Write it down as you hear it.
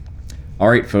All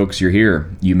right, folks, you're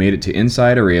here. You made it to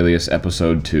Inside Aurelius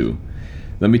Episode 2.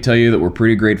 Let me tell you that we're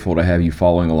pretty grateful to have you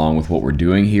following along with what we're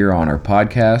doing here on our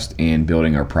podcast and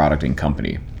building our product and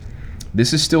company.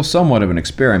 This is still somewhat of an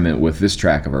experiment with this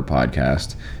track of our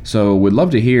podcast, so we'd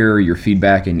love to hear your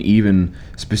feedback and even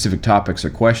specific topics or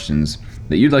questions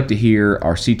that you'd like to hear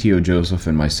our CTO Joseph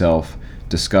and myself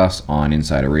discuss on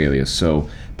Inside Aurelius, so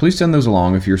please send those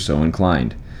along if you're so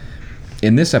inclined.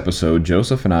 In this episode,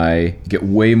 Joseph and I get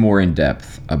way more in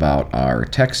depth about our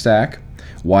tech stack,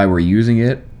 why we're using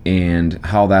it, and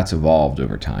how that's evolved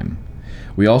over time.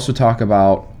 We also talk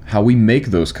about how we make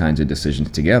those kinds of decisions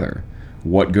together,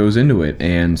 what goes into it,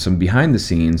 and some behind the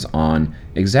scenes on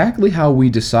exactly how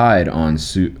we decide on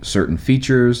certain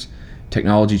features,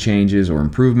 technology changes or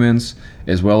improvements,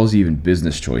 as well as even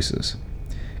business choices.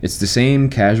 It's the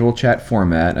same casual chat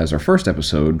format as our first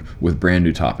episode with brand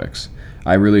new topics.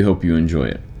 I really hope you enjoy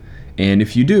it. And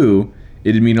if you do,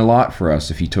 it'd mean a lot for us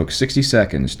if you took 60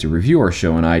 seconds to review our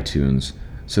show on iTunes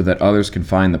so that others can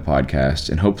find the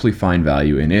podcast and hopefully find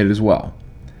value in it as well.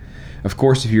 Of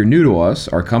course, if you're new to us,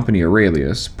 our company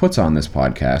Aurelius puts on this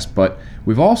podcast, but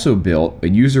we've also built a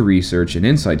user research and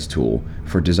insights tool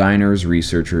for designers,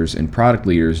 researchers, and product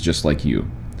leaders just like you.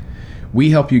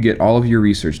 We help you get all of your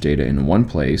research data in one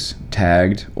place,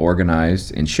 tagged,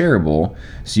 organized, and shareable,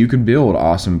 so you can build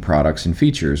awesome products and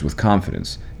features with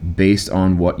confidence based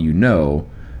on what you know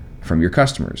from your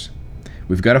customers.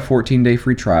 We've got a 14-day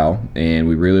free trial, and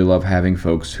we really love having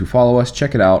folks who follow us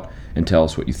check it out and tell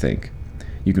us what you think.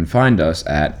 You can find us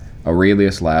at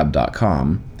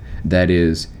aureliuslab.com. That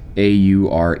is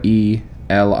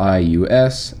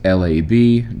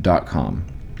AURELIUSLAB.com.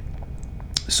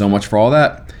 So much for all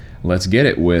that. Let's get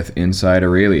it with Inside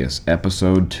Aurelius,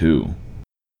 Episode 2.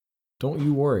 Don't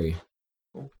you worry.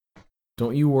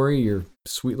 Don't you worry your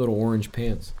sweet little orange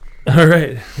pants. All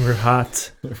right, we're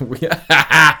hot.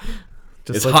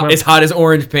 As hot as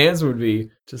orange pants would be.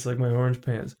 Just like my orange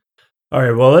pants. All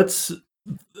right, well, let's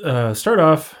start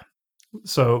off.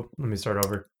 So let me start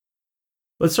over.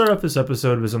 Let's start off this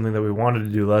episode with something that we wanted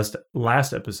to do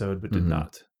last episode, but did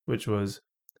not, which was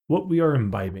what we are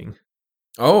imbibing.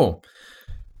 Oh,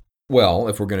 well,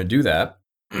 if we're going to do that,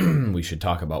 we should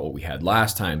talk about what we had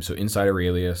last time. So Inside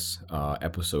Aurelius,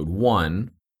 Episode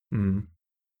 1,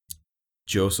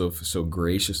 Joseph so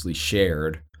graciously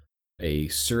shared a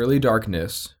Surly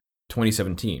Darkness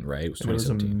 2017, right? It was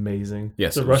 2017. It was amazing.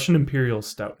 Yes. It's a Russian Imperial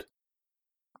Stout.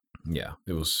 Yeah,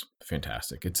 it was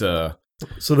fantastic. It's So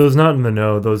those not in the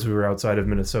know, those who are outside of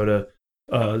Minnesota,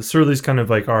 Surly's kind of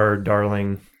like our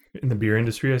darling in the beer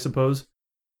industry, I suppose.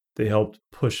 They helped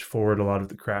push forward a lot of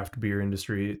the craft beer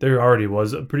industry. There already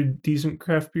was a pretty decent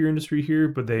craft beer industry here,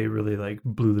 but they really like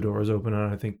blew the doors open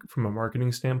on it, I think, from a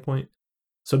marketing standpoint.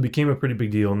 So it became a pretty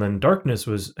big deal. And then Darkness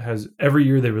has every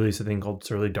year they release a thing called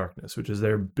Surly Darkness, which is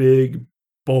their big,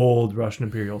 bold Russian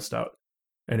Imperial Stout.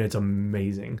 And it's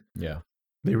amazing. Yeah.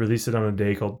 They released it on a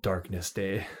day called Darkness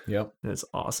Day. Yep. And it's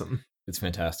awesome. It's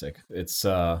fantastic. It's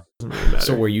Doesn't really matter.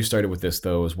 So where you started with this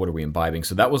though is what are we imbibing?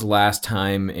 So that was last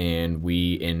time, and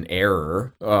we in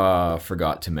error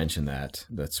forgot to mention that.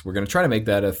 We're gonna try to make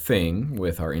that a thing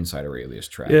with our Inside Aurelius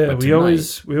track. Yeah, we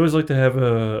always like to have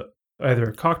either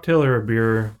a cocktail or a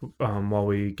beer while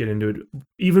we get into it,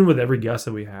 even with every guest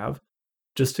that we have,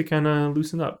 just to kind of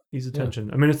loosen up, ease attention.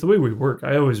 Yeah. I mean, it's the way we work.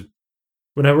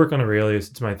 When I work on Aurelius,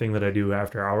 it's my thing that I do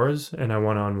after hours, and I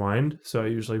want to unwind. So I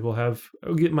usually I'll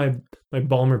get my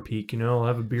Balmer Peak, I'll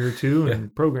have a beer or two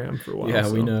and program for a while. Yeah,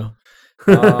 so. We know.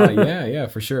 Yeah,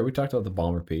 for sure. We talked about the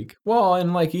Balmer Peak. Well,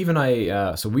 and like even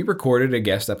so we recorded a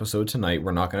guest episode tonight.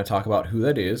 We're not going to talk about who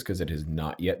that is because it has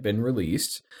not yet been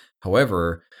released.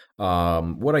 However,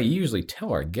 what I usually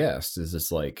tell our guests is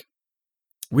it's like,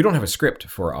 we don't have a script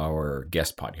for our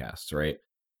guest podcasts, right?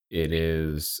 It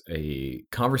is a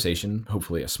conversation,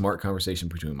 hopefully a smart conversation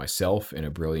between myself and a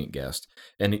brilliant guest.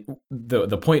 And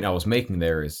the point I was making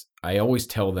there is I always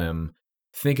tell them,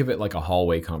 think of it like a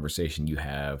hallway conversation you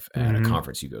have at a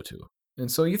conference you go to.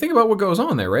 And so you think about what goes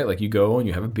on there, right? Like you go and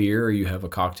you have a beer or you have a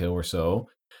cocktail or so,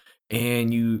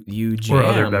 and you jam. Or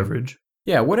other beverage.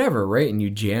 Yeah, whatever, right? And you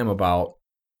jam about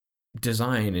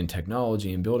design and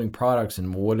technology and building products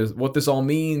and what this all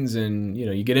means, and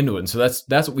you get into it. And so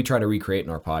that's what we try to recreate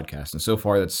in our podcast, and so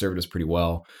far that's served us pretty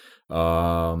well.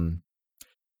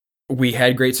 We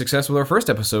had great success with our first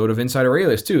episode of Inside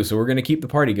Aurelius too, so we're going to keep the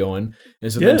party going.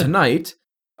 And so then tonight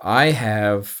I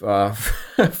have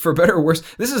for better or worse,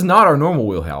 this is not our normal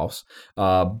wheelhouse,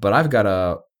 but I've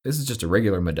got this is just a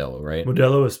regular Modelo, right?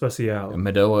 Modelo Especial. A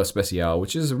Modelo Especial,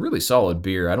 which is a really solid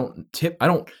beer. I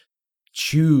don't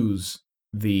choose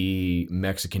the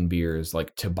Mexican beers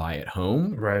like to buy at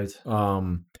home. Right.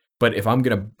 But if I'm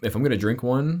gonna drink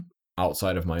one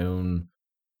outside of my own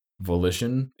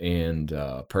volition and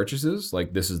purchases,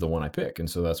 like this is the one I pick, and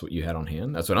so that's what you had on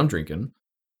hand. That's what I'm drinking.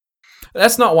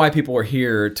 That's not why people are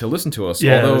here to listen to us.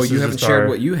 Yeah, although this you is haven't just shared our-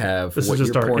 what you have, this is what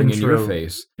just you're our pouring into your intro-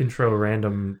 face. Intro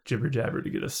random jibber jabber to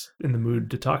get us in the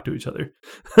mood to talk to each other.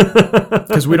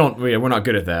 Because we're not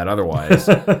good at that otherwise.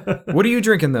 What are you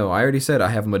drinking though? I already said I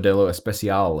have Modelo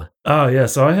Especial. Oh yeah,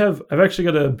 so I've actually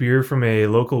got a beer from a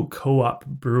local co-op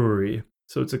brewery.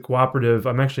 So it's a cooperative.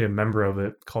 I'm actually a member of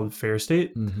it called Fair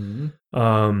State. Mm-hmm.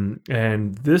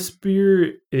 And this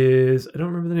beer is, I don't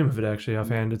remember the name of it actually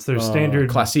offhand. It's their standard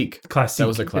Classique. Classique. That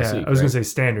was a Classique. Yeah, I was right? gonna say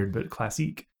standard, but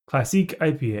Classique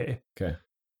IPA. Okay.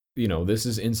 You know, this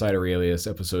is Inside Aurelius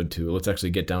episode 2. Let's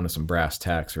actually get down to some brass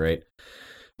tacks, right?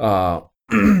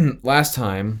 Last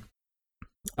time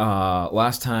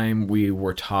we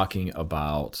were talking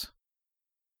about,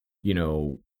 you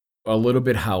know, a little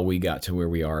bit how we got to where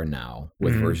we are now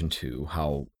with version 2,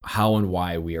 how and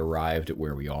why we arrived at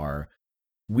where we are.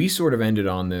 We sort of ended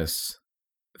on this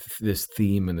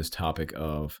theme and this topic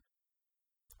of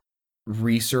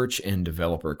research and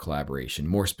developer collaboration,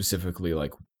 more specifically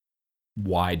like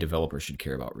why developers should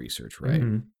care about research, right?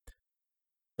 Mhm.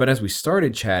 But as we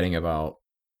started chatting about,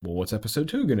 well, what's episode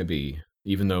 2 going to be?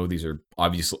 Even though these are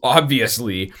obviously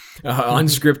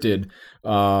unscripted,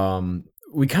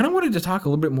 we kind of wanted to talk a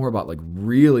little bit more about like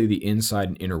really the inside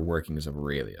and inner workings of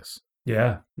Aurelius,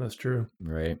 Yeah, that's true.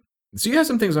 right? So you have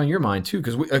some things on your mind too,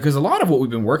 because a lot of what we've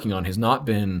been working on has not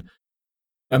been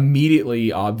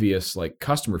immediately obvious, like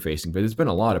customer facing, but it's been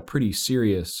a lot of pretty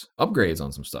serious upgrades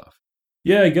on some stuff.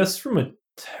 Yeah, I guess from a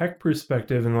tech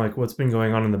perspective and like what's been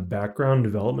going on in the background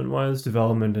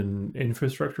development and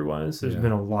infrastructure wise, there's Yeah.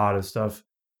 been a lot of stuff.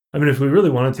 I mean, if we really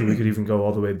wanted to, we could even go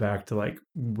all the way back to like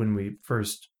when we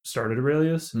first started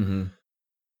Aurelius. Mm-hmm.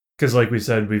 Because like we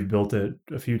said, we've built it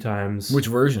a few times. Which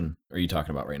version are you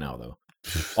talking about right now, though?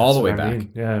 All the That's way what I back.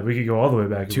 mean. Yeah, we could go all the way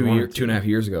back. if we wanted to. 2.5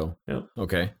 years ago. Yep.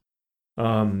 Okay.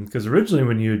 Because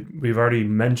originally we've already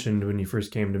mentioned when you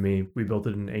first came to me, we built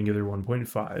it in Angular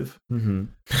 1.5. Mm-hmm.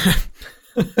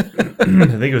 I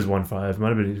think it was 1.5, might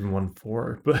have been even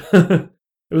 1.4, but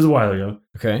it was a while ago.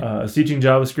 Okay. I was teaching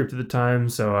JavaScript at the time,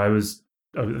 so I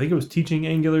think I was teaching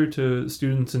Angular to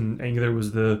students, and Angular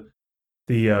was the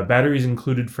batteries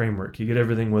included framework. You get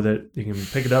everything with it. You can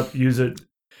pick it up, use it.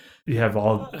 You have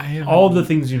all of the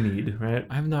things you need, right?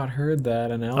 I've not heard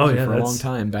that analogy for a long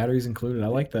time. Batteries included. I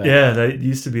like that. Yeah, that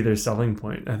used to be their selling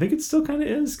point. I think it still kind of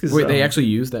is. Wait, they actually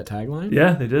used that tagline?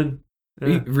 Yeah, they did.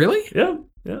 Yeah. Really? Yeah.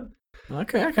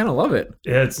 Okay, I kind of love it.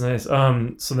 Yeah, it's nice.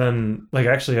 So then, like,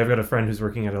 actually, I've got a friend who's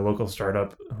working at a local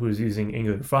startup who's using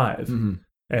Angular 5, Mm-hmm.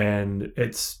 and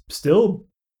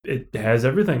it has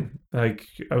everything. Like,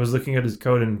 I was looking at his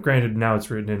code, and granted, now it's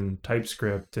written in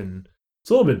TypeScript, and it's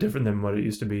a little bit different than what it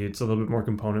used to be. It's a little bit more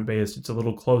component based. It's a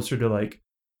little closer to like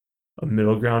a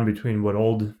middle ground between what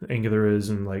old Angular is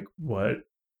and like what,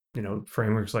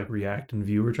 frameworks like React and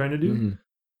Vue are trying to do.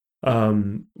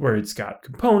 Mm-hmm. Where it's got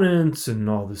components and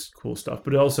all this cool stuff,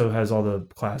 but it also has all the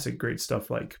classic great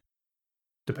stuff like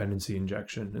dependency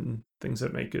injection and things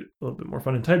that make it a little bit more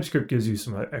fun. And TypeScript gives you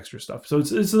some extra stuff. So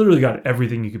it's literally got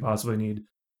everything you could possibly need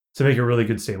to make a really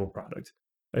good stable product.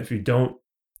 If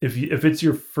it's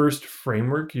your first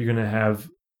framework, you're going to have,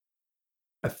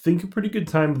 I think, a pretty good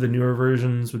time with the newer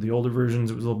versions. With the older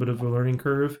versions, it was a little bit of a learning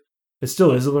curve. It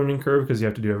still is a learning curve because you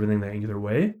have to do everything the Angular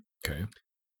way. Okay.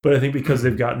 But I think because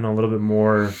they've gotten a little bit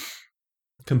more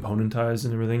componentized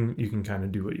and everything, you can kind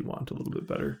of do what you want a little bit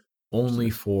better. Only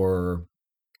for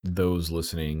those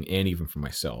listening, and even for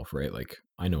myself, right? Like,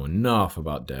 I know enough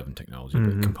about dev and technology,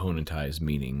 but componentized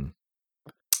meaning...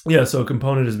 Yeah, so a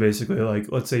component is basically like,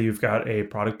 let's say you've got a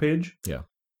product page. Yeah.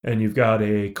 And you've got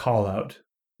a call out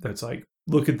that's like,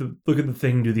 look at the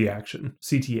thing, do the action.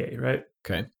 CTA, right?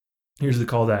 Okay. Here's the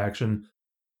call to action.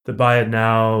 The buy it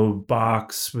now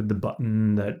box with the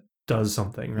button that does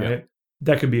something, right? Yep.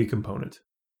 That could be a component.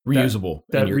 Reusable.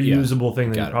 That reusable thing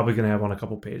that Got you're it. probably going to have on a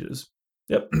couple pages.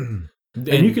 Yep. and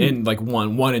you can- and like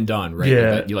one and done, right?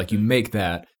 Yeah. You make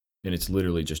that, and it's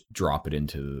literally just drop it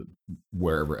into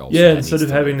wherever else. Yeah, that instead needs of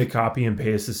to having live. to copy and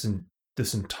paste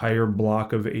this entire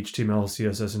block of HTML,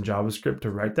 CSS, and JavaScript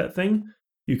to write that thing,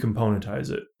 you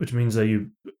componentize it, which means that you,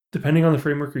 depending on the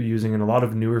framework you're using, and a lot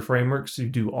of newer frameworks, you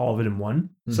do all of it in one.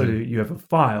 So you have a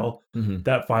file. Mhm.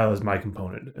 That file is my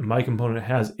component, and my component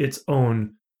has its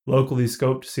own locally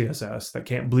scoped CSS that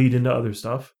can't bleed into other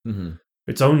stuff, Mhm.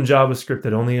 its own JavaScript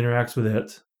that only interacts with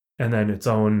it, and then its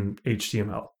own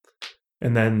HTML.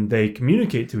 And then they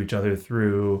communicate to each other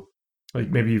through, like,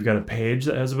 maybe you've got a page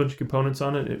that has a bunch of components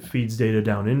on it. It feeds data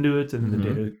down into it, and then the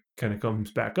data kind of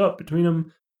comes back up between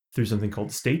them. through something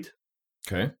called state.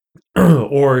 Okay.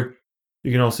 Or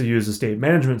you can also use a state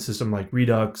management system like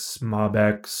Redux,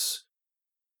 MobX,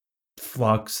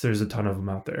 Flux. There's a ton of them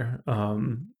out there.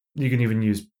 You can even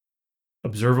use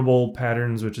observable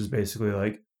patterns, which is basically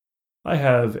like I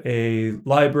have a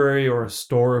library or a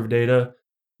store of data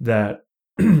that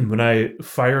when I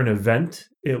fire an event,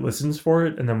 it listens for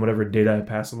it, and then whatever data I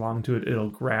pass along to it, it'll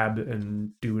grab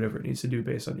and do whatever it needs to do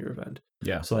based on your event.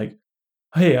 Yeah. So like,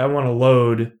 hey, I want to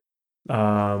load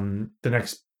the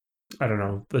next, I don't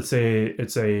know, let's say that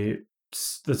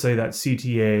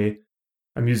CTA,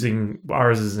 I'm using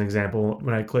ours as an example.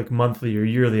 When I click monthly or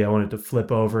yearly, I want it to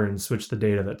flip over and switch the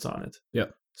data that's on it.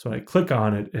 Yep. So when I click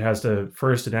on it, it has to,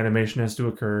 first an animation has to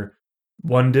occur.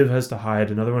 One div has to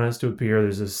hide, another one has to appear.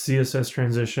 There's a CSS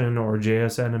transition or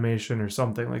JS animation or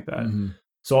something like that. Mm-hmm.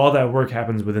 So all that work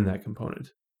happens within that component.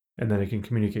 And then it can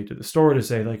communicate to the store to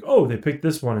say like, oh, they picked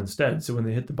this one instead. So when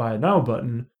they hit the buy it now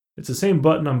button, it's the same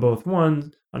button on both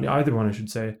ones, on either one, I should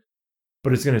say,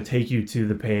 but it's going to take you to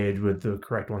the page with the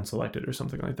correct one selected or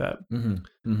something like that.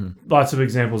 Mm-hmm. Mm-hmm. Lots of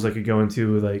examples I could go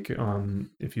into, like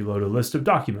if you load a list of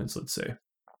documents, let's say.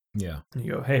 Yeah. And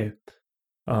you go, hey,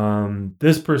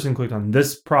 this person clicked on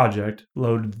this project,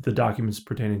 loaded the documents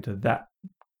pertaining to that,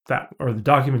 or the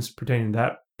documents pertaining to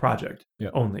that project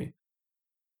only.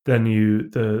 Then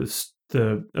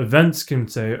the events can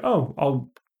say, oh, I'll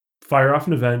fire off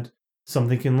an event.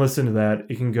 Something can listen to that.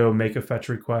 It can go make a fetch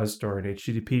request or an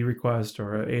HTTP request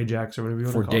or an AJAX or whatever you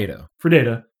want to call it. For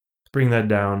data. Bring that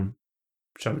down,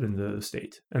 shove it into the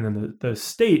state. And then the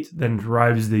state then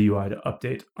drives the UI to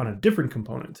update on a different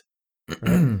component.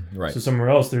 Right? Right. So somewhere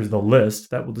else, there's the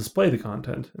list that will display the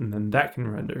content, and then that can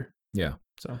render. Yeah.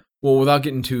 So, well, without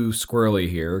getting too squirrely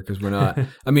here, because we're not.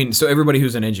 I mean, so everybody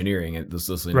who's in engineering at this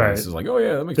listening, to this is like, oh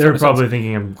yeah, that makes sense. They're probably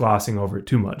thinking I'm glossing over it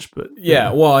too much, but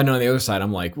yeah. Well, I know on the other side,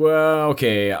 I'm like, well,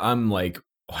 okay, I'm like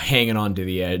hanging on to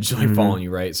the edge, like following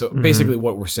you, right? So basically,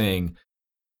 what we're saying,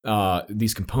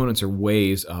 these components are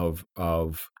ways of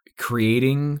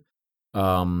creating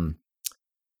reusable,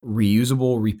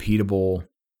 repeatable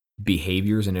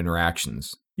behaviors and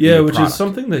interactions. Yeah, which is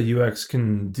something that UX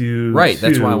can do. Right. Too.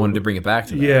 That's why I wanted to bring it back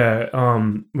to that. Yeah.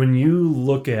 When you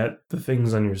look at the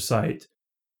things on your site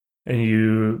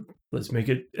and let's make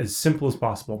it as simple as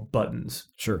possible, buttons.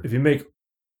 Sure. If you make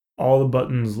all the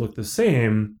buttons look the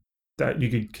same, that you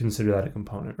could consider that a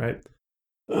component, right?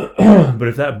 But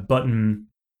if that button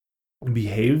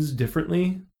behaves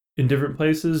differently in different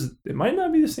places, it might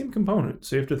not be the same component.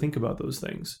 So you have to think about those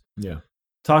things. Yeah.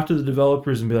 Talk to the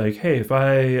developers and be like, hey, if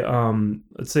I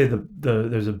let's say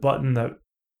there's a button that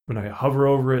when I hover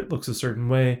over it looks a certain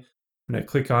way, when I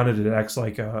click on it, it acts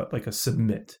like a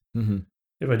submit. Mm-hmm.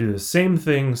 If I do the same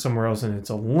thing somewhere else and it's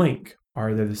a link,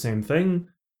 are they the same thing?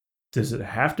 Does it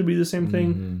have to be the same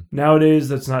thing? Mm-hmm. Nowadays,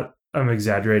 that's not. I'm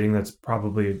exaggerating. That's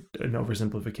probably an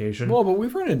oversimplification. Well, but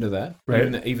we've run into that,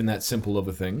 right? Even that simple of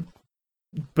a thing.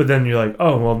 But then you're like,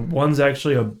 oh, well, one's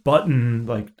actually a button,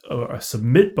 like a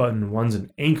submit button. One's an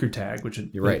anchor tag, which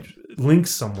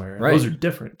links somewhere. Right. Those are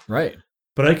different. Right.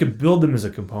 But I could build them as a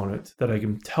component that I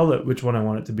can tell it which one I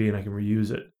want it to be, and I can reuse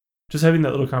it. Just having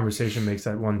that little conversation makes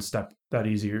that one step that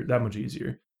much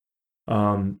easier.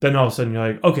 Then all of a sudden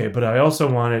you're like, okay, but I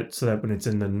also want it so that when it's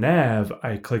in the nav,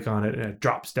 I click on it and it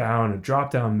drops down a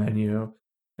drop-down menu,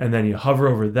 and then you hover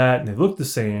over that and they look the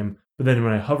same. But then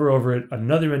when I hover over it,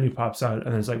 another menu pops out,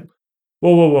 and it's like,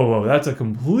 whoa, that's a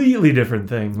completely different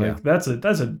thing. Like that's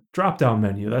a drop-down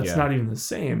menu. That's not even the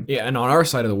same. Yeah, and on our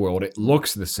side of the world, it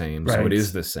looks the same, so it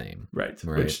is the same. Right.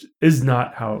 Which is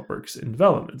not how it works in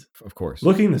development. Of course.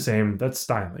 Looking the same, that's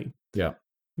styling. Yeah.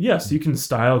 Yes, you can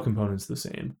style components the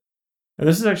same. And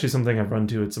this is actually something I've run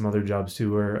to at some other jobs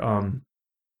too, where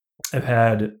I've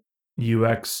had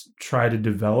UX try to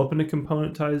develop in a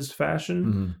componentized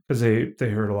fashion because they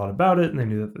heard a lot about it and they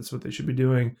knew that that's what they should be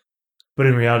doing. But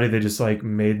in reality, they just like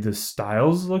made the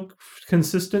styles look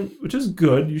consistent, which is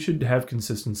good. You should have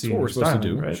consistency. That's what we're supposed to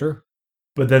do, right? Sure.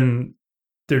 But then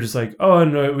they're just like, oh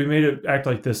no, we made it act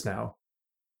like this now.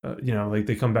 Like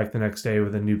they come back the next day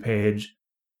with a new page,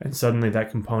 and suddenly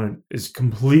that component is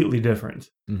completely different.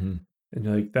 Mm-hmm. And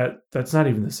you're like, that's not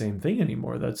even the same thing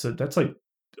anymore. That's like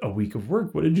a week of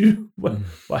work. What did you? What?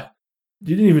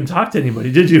 You didn't even talk to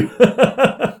anybody, did you?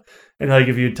 And like,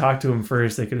 if you talked to them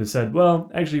first, they could have said,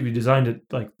 well, actually, if you designed it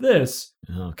like this,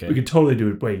 we could totally do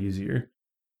it way easier,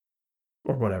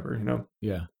 or whatever.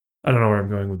 Yeah. I don't know where I'm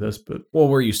going with this, but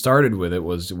where you started with it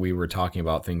was we were talking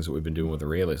about things that we've been doing with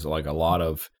Aurelius, like a lot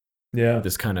of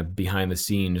this kind of behind the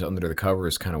scenes, under the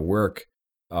covers kind of work.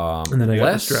 And then I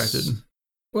got distracted.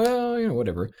 Well,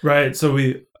 whatever. Right. So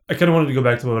I kind of wanted to go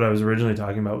back to what I was originally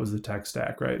talking about was the tech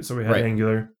stack, right? So we had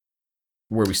Angular,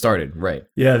 where we started, right?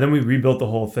 Yeah, then we rebuilt the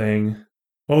whole thing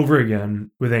over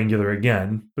again with Angular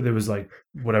again, but it was like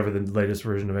whatever the latest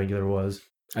version of Angular was.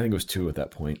 I think it was 2 at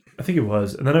that point. I think it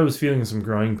was. And then I was feeling some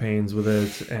growing pains with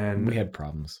it, and We had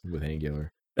problems with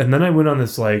Angular. and then I went on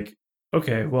this like,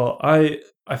 okay, well, I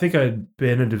think I'd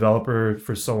been a developer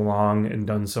for so long and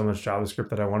done so much JavaScript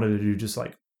that I wanted to do just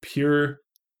like pure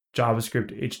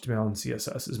JavaScript, HTML, and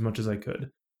CSS as much as I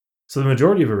could. So the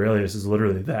majority of Aurelius is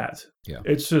literally that. Yeah.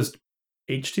 It's just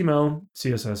HTML,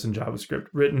 CSS, and JavaScript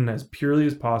written as purely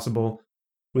as possible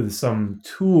with some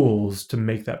tools to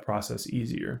make that process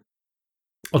easier.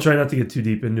 I'll try not to get too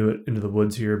deep into the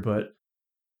woods here, but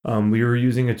we were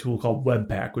using a tool called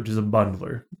Webpack, which is a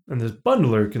bundler. And this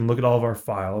bundler can look at all of our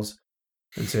files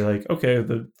and say like, okay,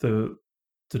 the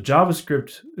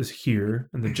JavaScript is here,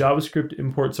 and the JavaScript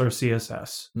imports our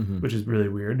CSS, which is really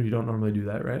weird. You don't normally do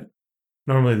that, right?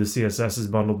 Normally the CSS is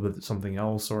bundled with something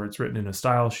else, or it's written in a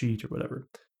style sheet or whatever.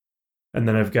 And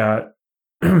then I've got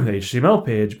the HTML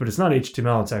page, but it's not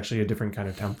HTML. It's actually a different kind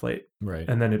of template. Right.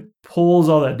 And then it pulls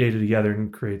all that data together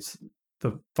and creates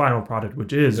the final product,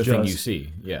 which is the just thing you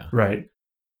see. Yeah. right.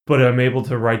 But I'm able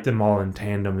to write them all in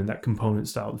tandem in that component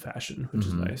styled fashion, which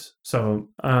is nice. So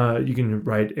you can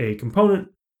write a component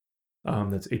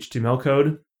that's HTML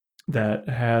code that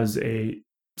has a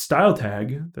style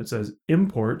tag that says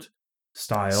import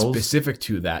styles Specific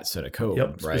to that set of code.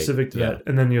 Yep, right? specific to that.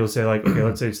 And then you'll say like, okay,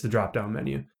 let's say it's the drop down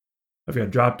menu. I've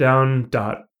got drop down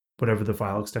dot whatever the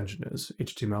file extension is,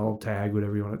 HTML tag,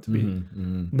 whatever you want it to be.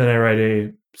 Then I write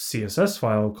a CSS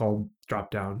file called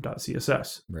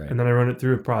dropdown.css. Right. And then I run it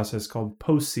through a process called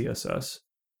post CSS.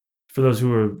 For those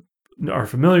who are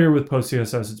familiar with post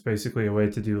CSS, it's basically a way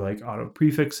to do like auto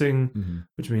prefixing,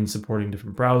 which means supporting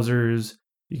different browsers.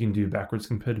 You can do backwards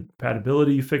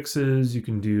compatibility fixes. You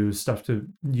can do stuff to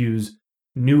use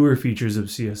newer features of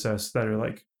CSS that are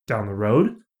like down the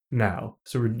road now.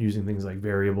 So we're using things like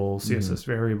variables, CSS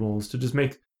variables to just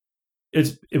make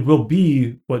it will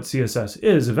be what CSS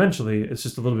is eventually. It's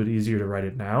just a little bit easier to write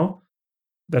it now.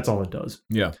 That's all it does.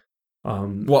 Yeah.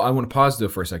 Well, I want to pause though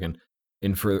for a second.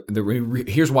 And for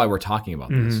here's why we're talking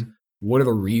about this. What are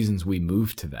the reasons we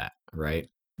moved to that, right?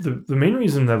 The main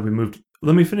reason that we moved,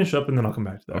 let me finish up and then I'll come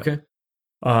back to that. Okay.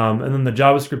 And then the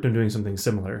JavaScript, I'm doing something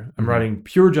similar. I'm writing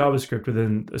pure JavaScript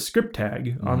within a script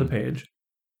tag on the page.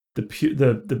 The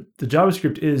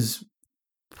JavaScript is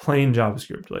plain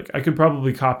JavaScript. Like I could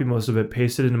probably copy most of it,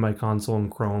 paste it into my console in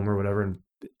Chrome or whatever, and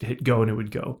hit go, and it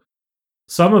would go.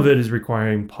 Some of it is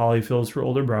requiring polyfills for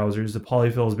older browsers. The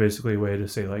polyfill is basically a way to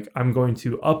say like, I'm going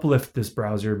to uplift this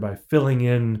browser by filling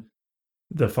in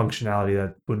the functionality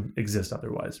that wouldn't exist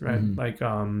otherwise, right? Like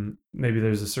maybe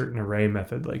there's a certain array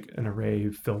method, like an array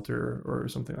filter or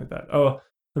something like that. Oh,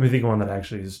 let me think of one that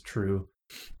actually is true.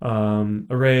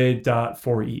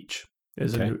 Array.forEach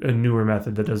is a newer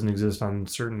method that doesn't exist on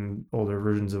certain older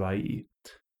versions of IE.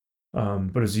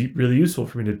 But it's really useful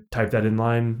for me to type that in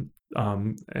line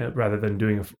rather than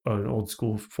doing an old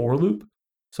school for loop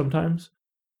sometimes.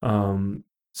 So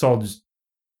I'll just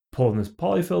pull in this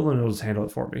polyfill and it'll just handle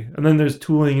it for me. And then there's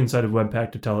tooling inside of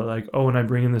Webpack to tell it like, oh, when I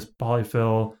bring in this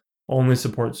polyfill, only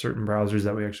support certain browsers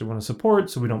that we actually want to support,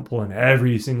 so we don't pull in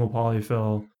every single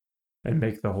polyfill and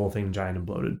make the whole thing giant and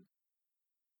bloated.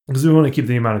 Because we want to keep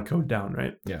the amount of code down,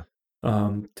 right? Yeah.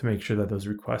 To make sure that those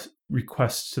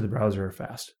requests to the browser are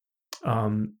fast.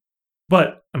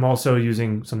 But I'm also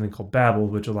using something called Babel,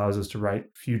 which allows us to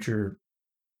write future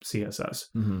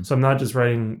CSS. So I'm not just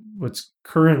writing what's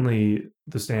currently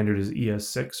the standard is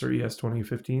ES6 or ES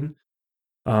 2015.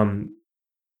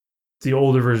 The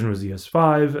older version was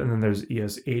ES5, and then there's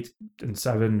ES8 and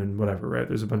 7 and whatever, right?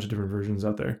 There's a bunch of different versions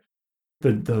out there.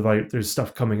 There's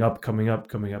stuff coming up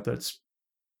that's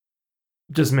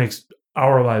just makes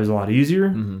our lives a lot easier.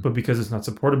 But because it's not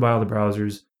supported by all the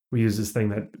browsers, we use this thing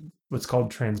that what's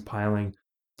called transpiling,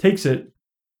 takes it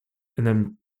and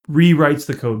then rewrites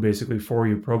the code basically for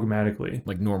you programmatically.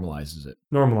 Like normalizes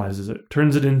it,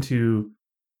 turns it into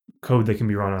code that can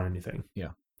be run on anything.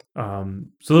 Yeah. So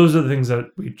those are the things that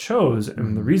we chose.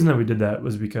 And the reason that we did that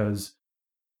was because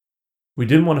we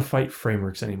didn't want to fight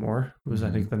frameworks anymore. It was, I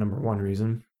think, the number one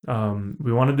reason.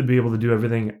 We wanted to be able to do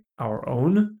everything our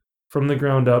own from the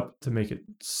ground up to make it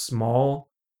small,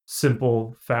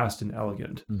 simple, fast, and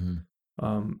elegant.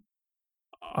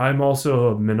 I'm also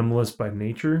a minimalist by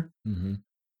nature.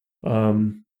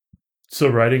 So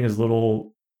writing is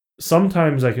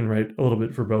sometimes I can write a little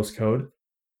bit verbose code,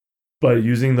 but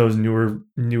using those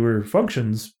newer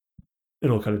functions,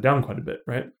 it'll cut it down quite a bit,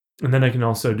 right? And then I can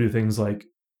also do things like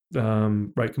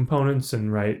write components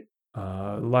and write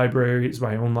libraries,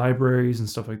 my own libraries and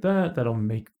stuff like that. That'll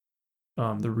make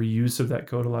the reuse of that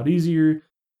code a lot easier.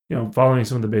 Following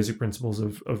some of the basic principles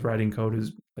of writing code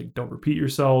is like, don't repeat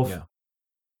yourself. Yeah.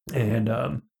 And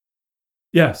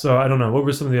so I don't know. What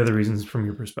were some of the other reasons from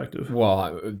your perspective?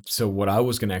 Well, so what I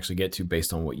was going to actually get to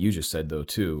based on what you just said, though,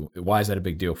 too, why is that a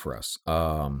big deal for us?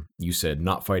 You said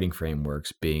not fighting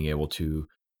frameworks, being able to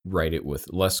write it with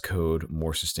less code,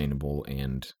 more sustainable,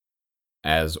 and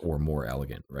as or more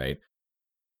elegant, right?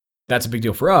 That's a big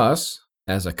deal for us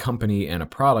as a company and a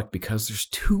product because there's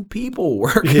two people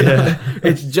working. Yeah.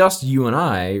 It's just you and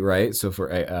I, right? So for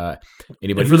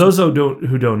anybody, and for those who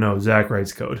don't know, Zach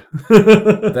writes code.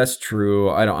 That's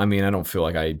true. I don't feel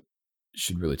like I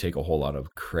should really take a whole lot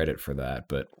of credit for that,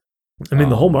 but I mean,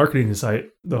 the whole marketing site,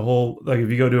 if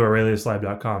you go to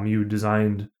aureliuslab.com, you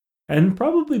designed and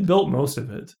probably built most of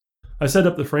it. I set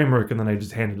up the framework and then I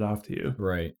just handed it off to you.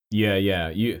 Right. Yeah.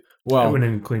 I went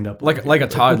in and cleaned up like a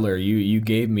toddler. You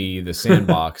gave me the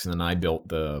sandbox and then I built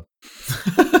the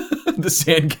the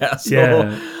sandcastle.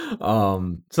 Yeah.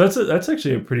 So that's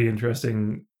actually a pretty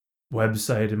interesting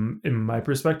website in my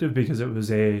perspective because it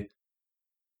was a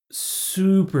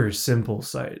super simple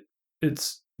site.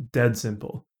 It's dead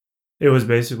simple. It was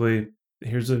basically,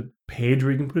 here's a page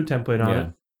where you can put a template on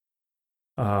it.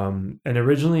 And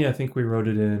originally, I think we wrote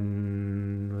it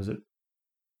in, was it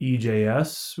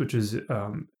EJS, which is,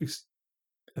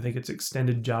 I think it's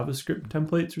extended JavaScript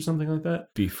templates or something like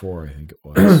that. Before, I think it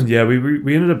was. Yeah,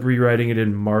 we ended up rewriting it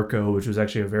in Marco, which was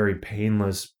actually a very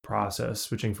painless process,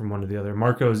 switching from one to the other.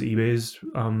 Marco is eBay's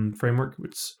framework,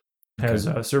 which has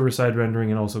server-side rendering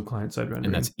and also client-side rendering.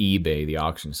 And that's eBay, the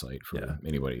auction site, for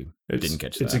anybody who didn't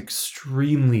catch that. It's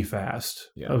extremely fast.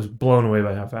 Yeah. I was blown away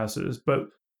by how fast it is. But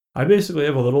I basically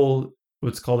have a little,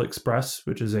 what's called Express,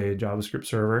 which is a JavaScript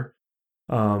server.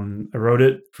 I wrote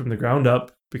it from the ground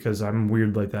up because I'm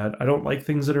weird like that. I don't like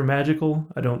things that are magical.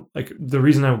 I don't like, the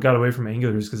reason I got away from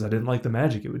Angular is because I didn't like the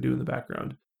magic it would do in the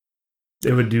background.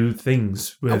 It would do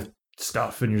things with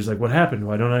stuff and you're just like, what happened?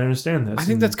 Why don't I understand this? I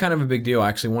think that's kind of a big deal. I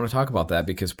actually want to talk about that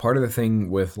because part of the thing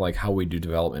with like how we do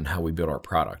development, how we build our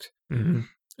product,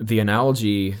 the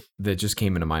analogy that just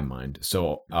came into my mind.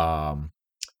 So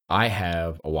I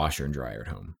have a washer and dryer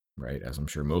at home, right? As I'm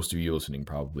sure most of you listening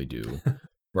probably do,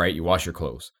 right? You wash your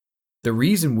clothes. The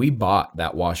reason we bought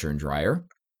that washer and dryer,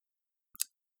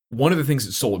 one of the things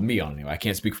that sold me on it, I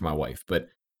can't speak for my wife, but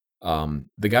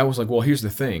the guy was like, well, here's the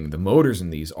thing. The motors in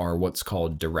these are what's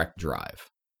called direct drive.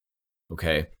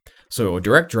 Okay. So a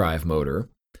direct drive motor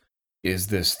is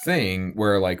this thing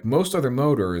where like most other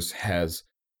motors has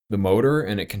the motor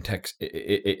and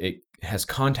it has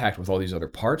contact with all these other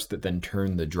parts that then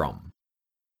turn the drum.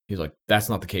 He's like, that's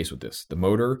not the case with this. The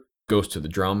motor goes to the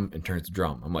drum and turns the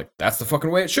drum. I'm like, that's the fucking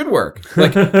way it should work.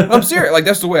 Like, I'm serious. Like,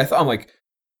 that's the way I thought. I'm like,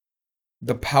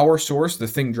 the power source, the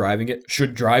thing driving it,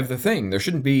 should drive the thing. There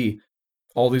shouldn't be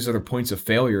all these other points of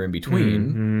failure in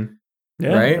between,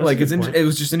 right? Like, it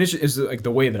was just an issue. It's like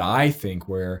the way that I think,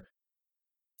 where,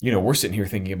 we're sitting here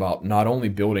thinking about not only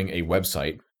building a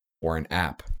website or an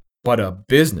app, but a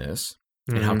business,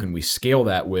 and how can we scale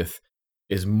that with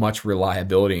as much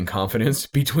reliability and confidence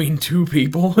between two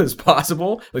people as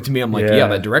possible. Like, to me, I'm like,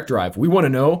 that direct drive. We want to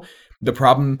know the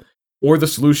problem or the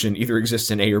solution either exists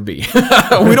in A or B.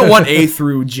 We don't want A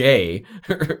through J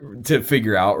to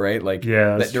figure out, right? Like,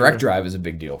 that direct drive is a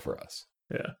big deal for us.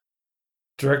 Yeah.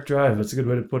 Direct drive, that's a good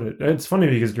way to put it. It's funny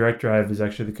because direct drive is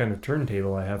actually the kind of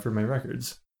turntable I have for my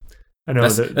records. I know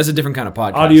that's a different kind of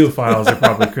podcast. Audiophiles are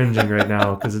probably cringing right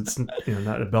now because it's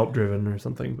not a belt driven or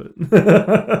something, but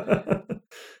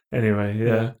anyway,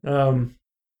 yeah.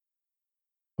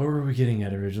 What were we getting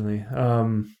at originally?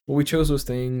 Well, we chose those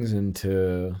things and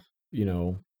to,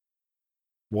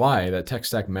 why that tech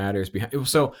stack matters behind.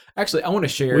 So actually, I want to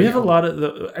share. We have a lot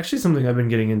of actually something I've been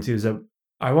getting into is that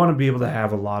I want to be able to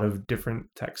have a lot of different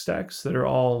tech stacks that are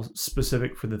all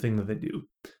specific for the thing that they do.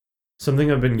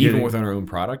 Something I've been getting, even within our own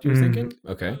product, you're thinking?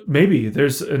 Okay. Maybe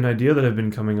there's an idea that I've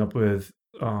been coming up with.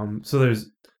 So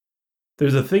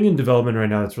there's a thing in development right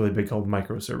now that's really big called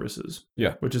microservices.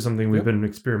 Yeah. Which is something we've been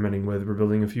experimenting with. We're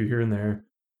building a few here and there.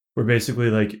 We're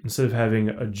basically like, instead of having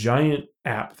a giant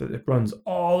app that runs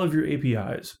all of your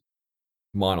APIs.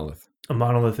 Monolith. A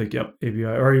monolithic, API.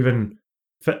 Or even,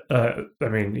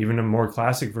 even a more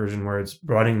classic version where it's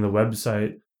running the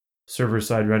website,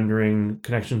 server-side rendering,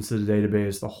 connections to the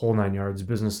database, the whole 9 yards,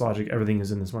 business logic, everything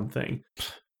is in this one thing.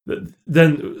 So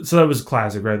that was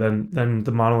classic, right? Then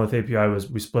the monolith API was,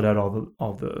 we split out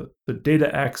all the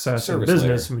data access and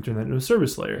business, and we turned that into a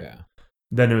service layer. Yeah.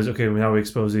 Then it was, okay, now we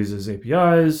expose these as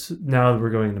APIs. Now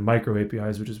we're going into micro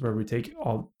APIs, which is where we take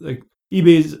all, like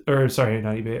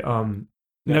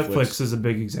Netflix is a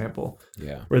big example.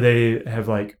 Yeah. Where they have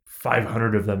like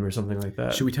 500 of them or something like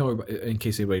that. Should we tell her, in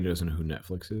case anybody doesn't know who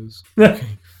Netflix is? Okay.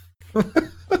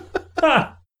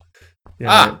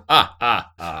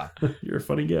 You're a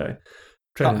funny guy.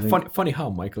 Funny how,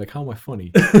 Mike? Like, how am I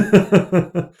funny?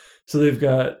 So they've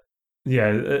got,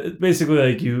 basically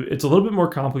like it's a little bit more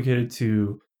complicated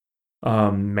to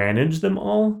manage them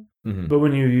all. Mm-hmm. But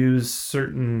when you use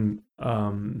certain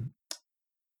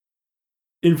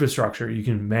infrastructure, you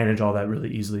can manage all that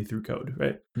really easily through code,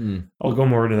 right? Mm. I'll go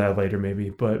more into that later maybe.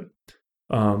 But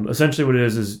essentially what it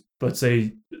is let's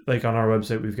say like on our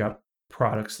website, we've got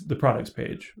the products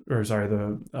page, or sorry,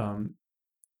 the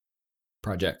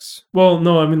projects. Well,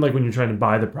 no, I mean like when you're trying to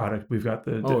buy the product, we've got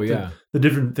the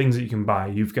different things that you can buy.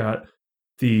 You've got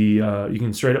you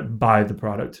can straight up buy the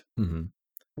product.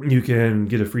 Mm-hmm. You can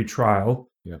get a free trial.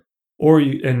 Yeah. Or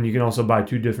you can also buy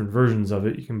 2 different versions of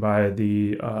it. You can buy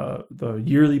the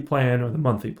yearly plan or the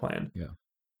monthly plan. Yeah.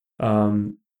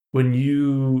 When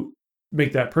you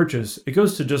make that purchase, it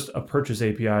goes to just a purchase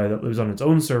API that lives on its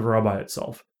own server all by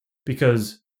itself,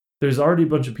 because there's already a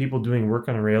bunch of people doing work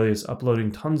on Aurelius,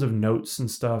 uploading tons of notes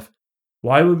and stuff.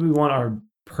 Why would we want our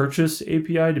purchase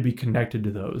API to be connected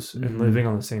to those and living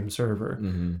on the same server?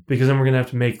 Mm-hmm. Because then we're going to have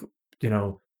to make,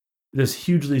 this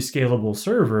hugely scalable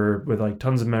server with like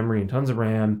tons of memory and tons of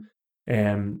RAM,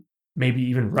 and maybe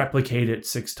even replicate it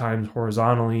 6 times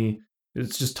horizontally.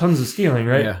 It's just tons of scaling,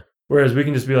 right? Yeah. Whereas we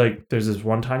can just be like, there's this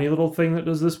one tiny little thing that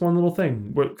does this one little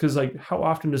thing. Because like, how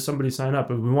often does somebody sign up?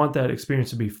 And we want that experience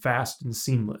to be fast and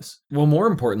seamless. Well, more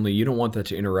importantly, you don't want that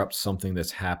to interrupt something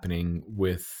that's happening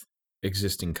with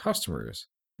existing customers.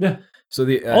 Yeah. So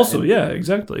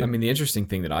exactly. I mean, the interesting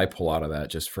thing that I pull out of that,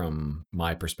 just from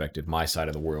my perspective, my side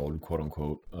of the world, quote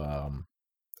unquote,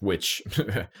 which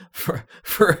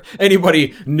for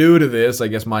anybody new to this, I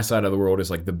guess my side of the world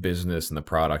is like the business and the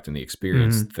product and the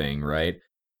experience thing, right?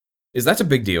 Is that's a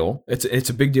big deal. It's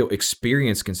a big deal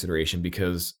experience consideration,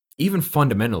 because even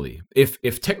fundamentally,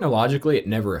 if technologically it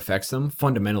never affects them,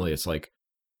 fundamentally it's like,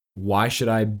 why should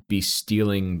I be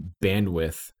stealing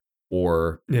bandwidth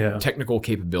or technical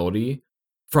capability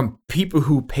from people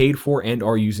who paid for and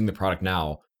are using the product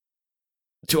now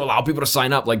to allow people to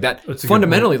sign up? Like that,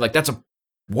 fundamentally, like that's a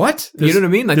what? You know what I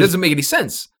mean? Like that doesn't make any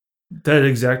sense. That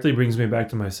exactly brings me back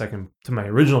to my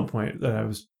original point, that I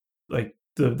was like,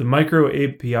 the micro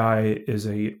API is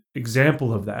a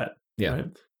example of that. Yeah.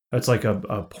 Right? That's like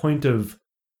a point of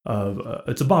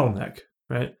it's a bottleneck,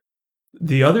 right?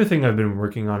 The other thing I've been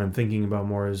working on and thinking about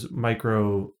more is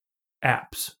micro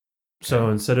apps.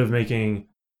 So instead of making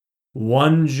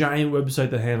one giant website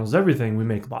that handles everything, we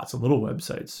make lots of little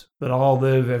websites that all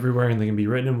live everywhere, and they can be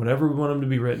written in whatever we want them to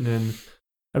be written in.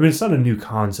 I mean, it's not a new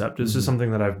concept. It's just something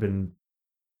that I've been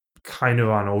kind of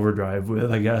on overdrive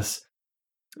with, I guess.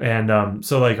 And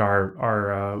so like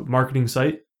our marketing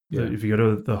site, if you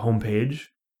go to the homepage,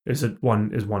 is one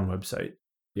website.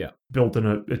 Yeah. Built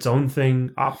in its own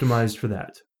thing, optimized for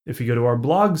that. If you go to our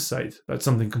blog site, that's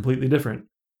something completely different.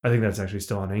 I think that's actually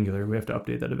still on Angular. We have to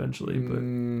update that eventually. But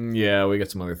yeah, we got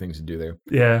some other things to do there.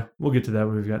 Yeah, we'll get to that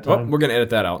when we've got time. Oh, we're going to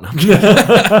edit that out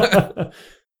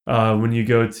now. When you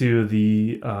go to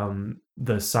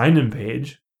the sign-in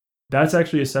page, that's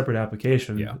actually a separate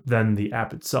application than the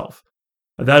app itself.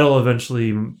 That'll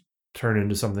eventually turn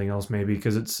into something else maybe,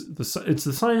 because it's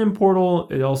the sign-in portal.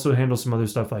 It also handles some other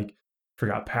stuff like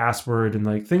forgot password and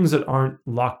like things that aren't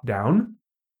locked down,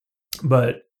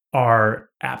 but are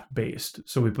app-based.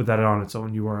 So we put that on its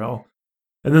own URL.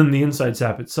 And then the Insights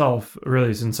app itself,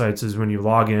 Aurelius Insights, is when you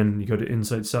log in, you go to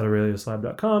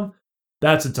insights.aureliuslab.com.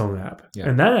 That's its own app. Yeah.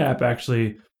 And that app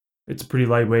actually, it's pretty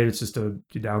lightweight. It's just you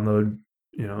download,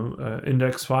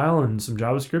 index file and some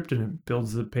JavaScript, and it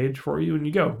builds the page for you, and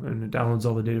you go, and it downloads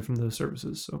all the data from those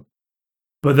services. So,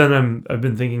 but then I've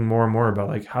been thinking more and more about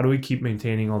like, how do we keep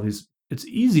maintaining all these? It's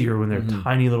easier when they're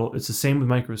tiny little. It's the same with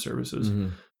microservices. Mm-hmm.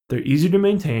 They're easier to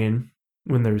maintain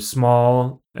when they're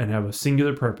small and have a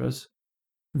singular purpose.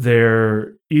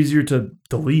 They're easier to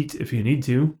delete if you need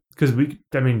to, because we've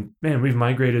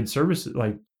migrated service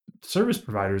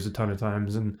providers a ton of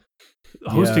times, and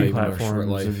hosting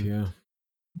platforms.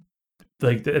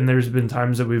 And there's been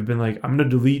times that we've been like, I'm going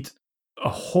to delete a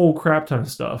whole crap ton of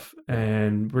stuff,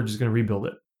 and we're just going to rebuild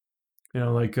it.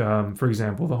 For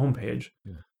example, the homepage.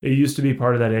 Yeah. It used to be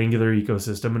part of that Angular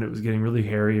ecosystem, and it was getting really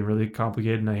hairy and really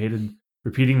complicated, and I hated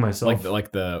repeating myself.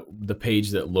 Like the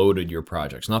page that loaded your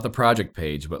projects, not the project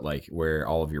page, but like where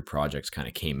all of your projects kind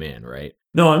of came in, right?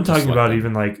 No, I'm talking about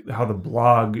even like how the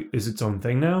blog is its own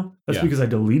thing now. That's because I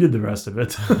deleted the rest of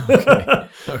it.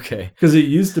 Okay. Because it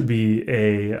used to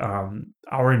be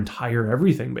our entire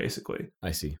everything, basically.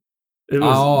 I see. It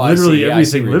was literally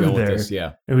everything lived there.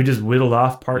 Yeah. And we just whittled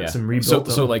off parts and rebuilt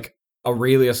them. So like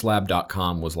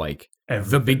AureliusLab.com was like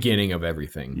the beginning of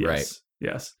everything, right?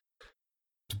 Yes.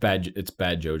 It's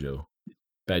bad JoJo.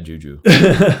 Bad juju.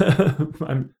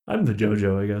 I'm the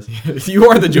JoJo, I guess. You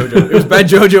are the JoJo. It was bad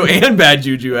JoJo and bad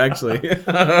juju, actually.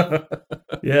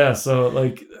 Yeah, so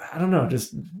like, I don't know,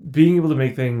 just being able to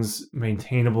make things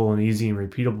maintainable and easy and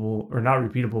repeatable, or not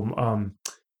repeatable,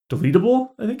 deletable,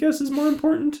 I guess is more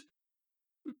important.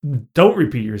 Don't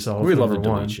repeat yourself. We love to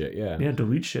delete shit, yeah. Yeah,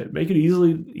 delete shit. Make it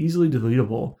easily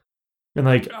deletable. And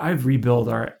like, I've rebuilt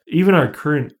our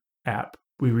current app.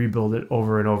 We rebuild it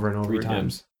over and over and over 3 again.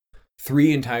 times.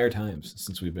 3 entire times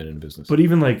since we've been in business. But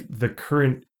even like the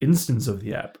current instance of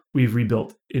the app, we've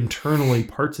rebuilt internally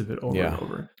parts of it over and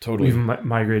over. Totally. We've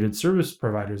migrated service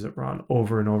providers that we're on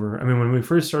over and over. I mean, when we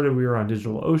first started, we were on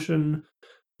DigitalOcean.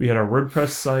 We had our WordPress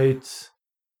site.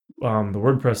 The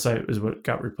WordPress site is what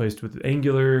got replaced with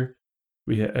Angular.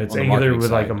 It's Angular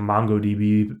with like a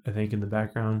MongoDB, I think, in the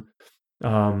background.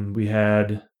 We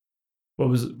had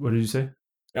what did you say?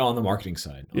 Oh, on the marketing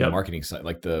side. On the marketing side,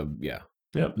 like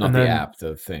Yep. Not the app,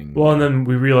 the thing. Well, and then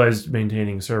we realized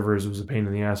maintaining servers was a pain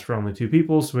in the ass for only 2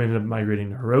 people, so we ended up migrating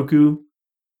to Heroku.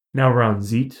 Now we're on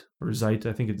Zeit, or Zeit.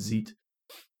 I think it's Zeit.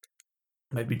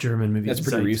 Might be German, maybe. That's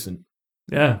pretty recent.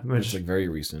 Yeah, it's like very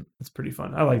recent. It's pretty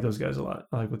fun. I like those guys a lot.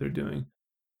 I like what they're doing.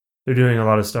 They're doing a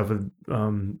lot of stuff with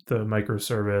the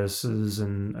microservices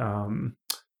and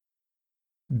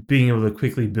being able to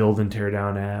quickly build and tear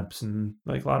down apps and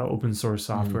like a lot of open source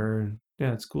software. And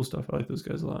yeah, it's cool stuff. I like those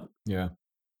guys a lot. Yeah.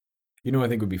 You know, I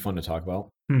think would be fun to talk about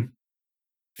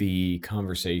the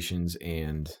conversations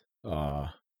and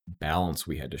balance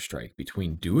we had to strike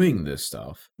between doing this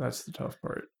stuff. That's the tough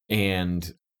part.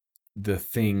 And the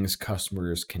things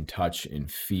customers can touch and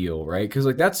feel, right? Because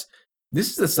like this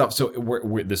is the stuff. So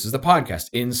this is the podcast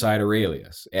Inside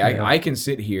Aurelius. I can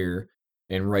sit here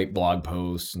and write blog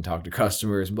posts and talk to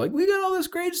customers and be like, we got all this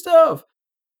great stuff,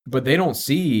 but they don't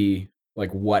see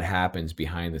like what happens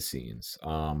behind the scenes.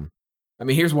 I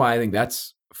mean, here's why I think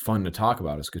that's fun to talk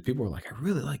about is because people are like, I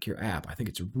really like your app. I think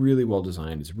it's really well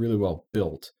designed. It's really well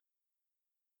built.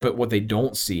 But what they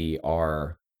don't see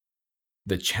are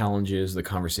the challenges, the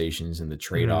conversations, and the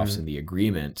trade-offs and the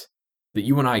agreement that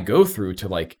you and I go through to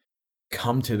like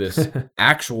come to this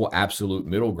actual absolute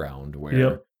middle ground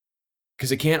where,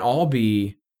 because it can't all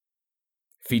be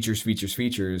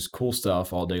features, cool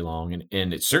stuff all day long.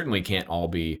 And it certainly can't all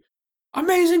be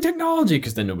amazing technology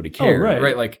because then nobody cares.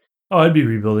 Right? Like, I'd be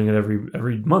rebuilding it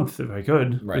every month if I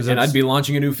could. Right. And I'd be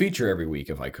launching a new feature every week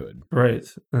if I could. Right.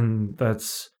 And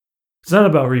it's not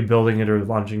about rebuilding it or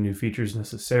launching new features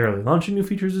necessarily. Launching new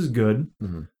features is good.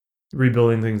 Mm-hmm.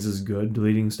 Rebuilding things is good.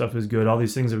 Deleting stuff is good. All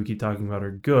these things that we keep talking about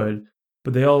are good,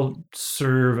 but they all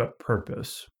serve a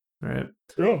purpose. Right.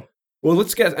 Yeah. Well,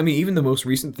 let's guess. I mean, even the most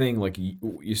recent thing, like,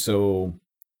 so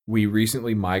we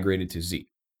recently migrated to Zeit.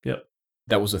 Yep.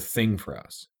 That was a thing for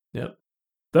us. Yep.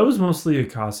 That was mostly a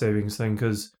cost savings thing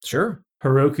because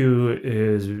Heroku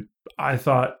is, I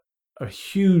thought, a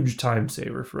huge time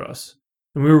saver for us.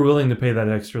 And we were willing to pay that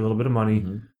extra little bit of money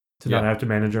to not have to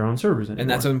manage our own servers anymore. And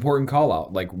that's an important call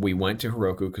out. Like, we went to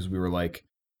Heroku because we were like,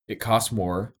 it costs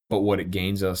more, but what it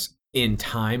gains us in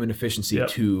time and efficiency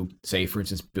to, say, for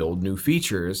instance, build new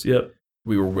features,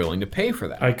 we were willing to pay for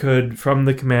that. I could, from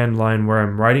the command line where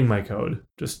I'm writing my code,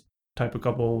 just type a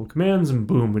couple commands and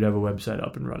boom, we'd have a website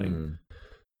up and running.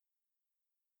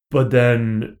 But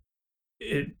then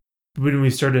when we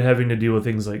started having to deal with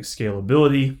things like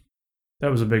scalability,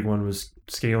 that was a big one, was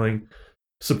scaling,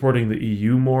 supporting the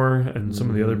EU more and some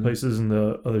of the other places in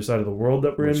the other side of the world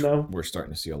that we're in now. We're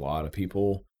starting to see a lot of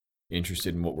people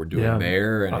interested in what we're doing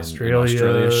there. And Australia. In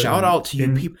Australia. Shout out to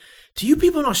you people. To you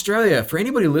people in Australia, for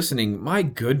anybody listening, my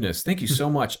goodness, thank you so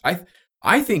much.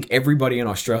 I think everybody in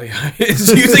Australia is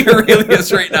using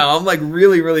Aurelius right now. I'm like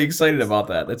really, really excited about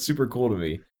that. That's super cool to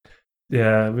me.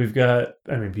 Yeah, we've got,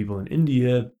 people in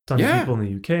India, tons of people in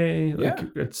the UK. Like,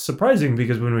 it's surprising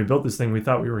because when we built this thing, we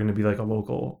thought we were going to be like a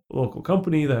local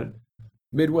company that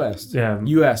Midwest,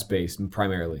 US based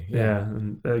primarily.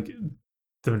 And like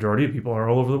the majority of people are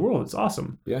all over the world. It's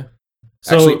awesome. Yeah.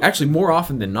 So actually, more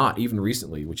often than not, even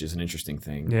recently, which is an interesting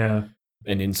thing. Yeah.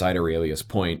 And inside Aurelius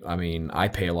point, I mean, I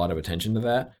pay a lot of attention to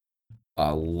that.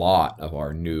 A lot of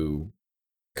our new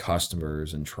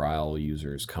customers and trial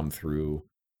users come through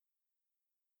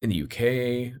in the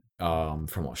UK,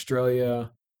 from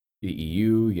Australia, the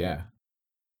EU,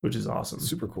 which is awesome.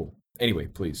 Super cool. Anyway,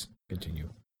 please continue.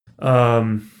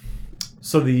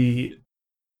 So the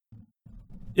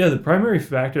primary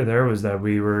factor there was that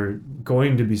we were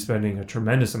going to be spending a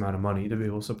tremendous amount of money to be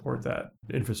able to support that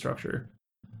infrastructure.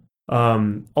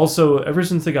 Also, ever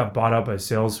since they got bought out by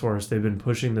Salesforce, they've been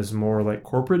pushing this more like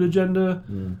corporate agenda,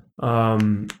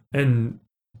 and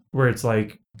where it's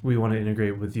like we want to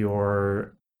integrate with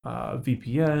your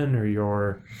VPN or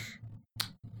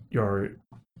your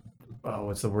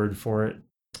what's the word for it?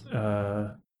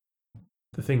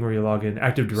 The thing where you log in,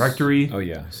 Active Directory. Oh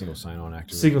yeah, single sign-on,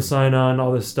 Active Single Directory. sign-on,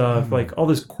 all this stuff, like all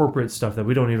this corporate stuff that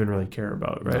we don't even really care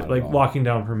about, right? Not at Like all. locking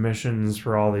down permissions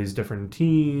for all these different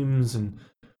teams, and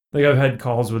like I've had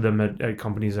calls with them at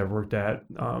companies I've worked at,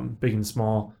 big and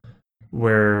small,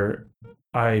 where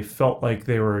I felt like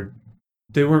they weren't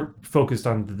focused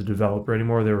on the developer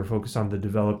anymore. They were focused on the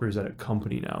developers at a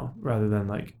company now, rather than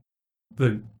like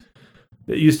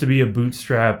it used to be a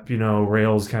bootstrap,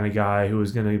 Rails kind of guy who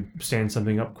was going to stand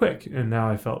something up quick. And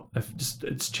now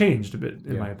it's changed a bit,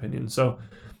 in my opinion. So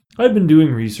I've been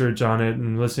doing research on it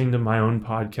and listening to my own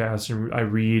podcasts. And I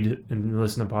read and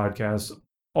listen to podcasts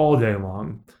all day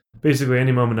long. Basically,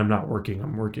 any moment I'm not working,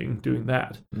 I'm working doing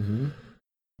that.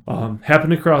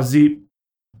 Happened across Zeep.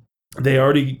 They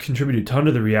already contributed a ton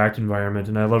to the React environment,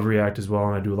 and I love React as well,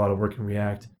 and I do a lot of work in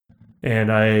React.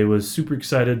 And I was super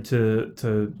excited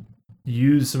to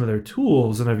use some of their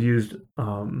tools, and I've used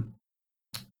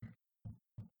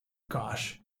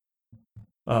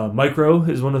Micro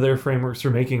is one of their frameworks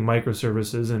for making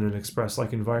microservices in an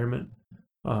Express-like environment.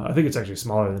 I think it's actually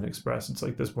smaller than Express. It's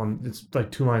like it's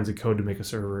like 2 lines of code to make a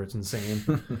server. It's insane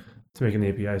to make an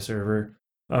API server.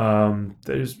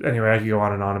 Anyway, I could go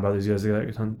on and on about these guys. They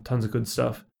got tons of good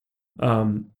stuff.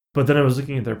 But then I was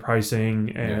looking at their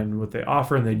pricing and what they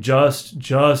offer, and they just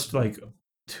like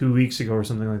 2 weeks ago or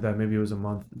something like that, maybe it was a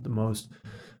month at the most,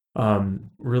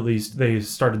 they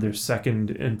started their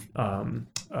second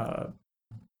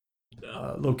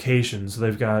location. So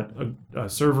they've got a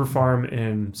server farm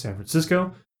in San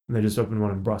Francisco, and they just opened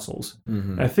one in Brussels.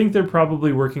 I think they're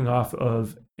probably working off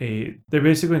of they're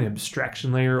basically an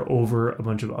abstraction layer over a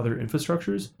bunch of other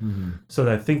infrastructures. So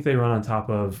I think they run on top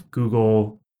of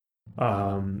Google,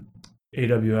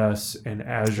 AWS, and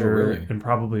Azure, and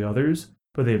probably others.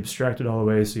 But they abstract it all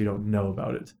away so you don't know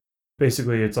about it.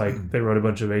 Basically, it's like they wrote a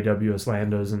bunch of AWS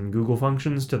Lambdas and Google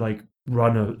functions to like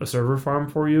run a server farm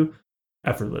for you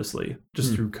effortlessly,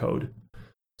 just through code.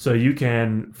 So you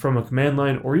can, from a command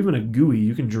line or even a GUI,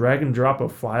 you can drag and drop a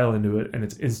file into it, and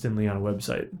it's instantly on a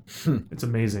website. It's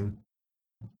amazing.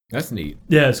 That's neat.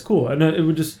 Yeah, it's cool. And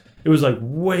it was like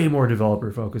way more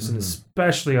developer focused, and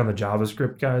especially on the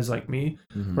JavaScript guys like me,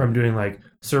 where I'm doing like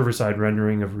server-side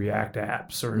rendering of React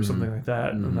apps or something like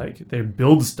that. And like they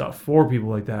build stuff for people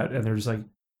like that, and they're just like,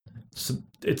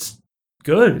 it's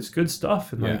good. It's good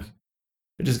stuff. And like,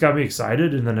 it just got me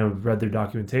excited. And then I read their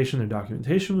documentation. Their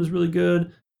documentation was really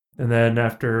good. And then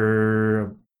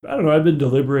after, I don't know, I've been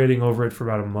deliberating over it for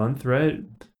about a month, right?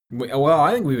 Well,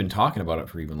 I think we've been talking about it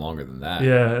for even longer than that.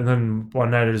 Yeah, and then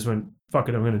one night I just went, fuck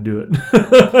it, I'm going to do it.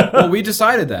 Well, we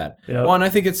decided that. Yep. Well, and I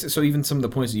think it's, so even some of the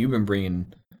points that you've been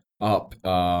bringing up,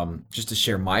 just to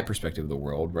share my perspective of the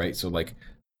world, right? So like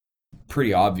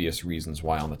pretty obvious reasons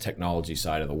why on the technology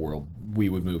side of the world, we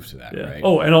would move to that, right?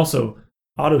 Oh, and also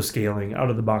auto-scaling out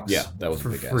of the box that was for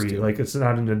a big free. deal. Like it's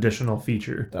not an additional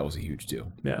feature. That was a huge deal.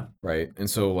 Yeah. Right? And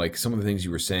so like some of the things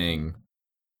you were saying,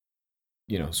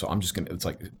 so I'm just going to, it's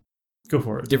like, go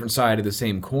for it. Different side of the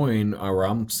same coin, where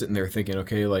I'm sitting there thinking,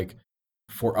 okay, like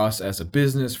for us as a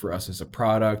business, for us as a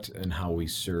product, and how we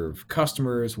serve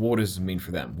customers, what does it mean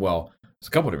for them? Well, it's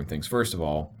a couple of different things. First of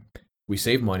all, we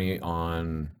save money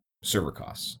on server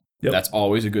costs. Yep. That's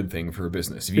always a good thing for a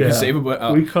business. If you can save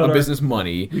a business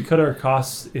money. We cut our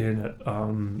costs in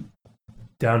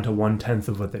down to 1/10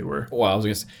 of what they were. Well, I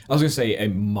was gonna say a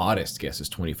modest guess is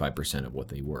 25% of what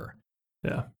they were.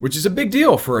 Yeah, which is a big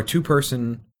deal for a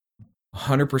 2-person,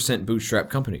 100% bootstrap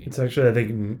company. It's actually, I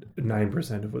think,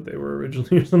 9% of what they were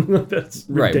originally, or something like that. It's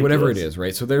right, ridiculous. Whatever it is,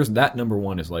 right? So there's that. Number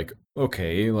one is like,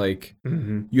 okay, like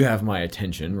you have my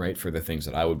attention, right, for the things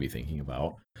that I would be thinking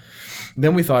about.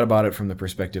 Then we thought about it from the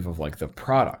perspective of like the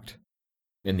product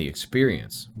and the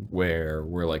experience, where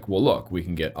we're like, well, look, we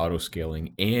can get auto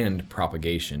scaling and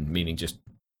propagation, meaning just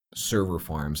server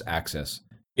farms access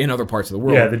in other parts of the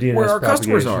world. Yeah, the DNS where our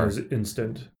customers are. is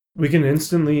instant. We can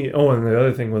instantly. Oh, and the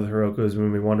other thing with Heroku is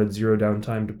when we wanted zero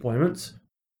downtime deployments,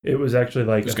 it was actually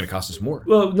like it's going to cost us more.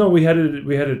 Well, no, we had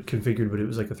it configured, but it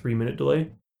was like a 3-minute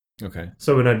delay. Okay.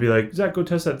 So when I'd be like, Zach, go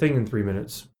test that thing in 3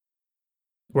 minutes.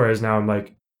 Whereas now I'm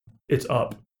like, it's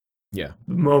up. Yeah.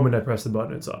 The moment I press the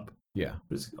button, it's up. Yeah.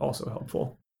 It's also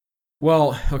helpful.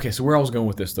 Well, okay, so where I was going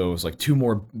with this, though, is like 2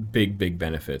 more big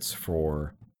benefits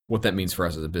for what that means for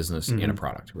us as a business and a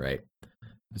product, right?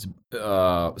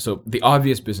 So the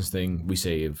obvious business thing, we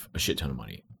save a shit ton of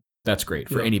money. That's great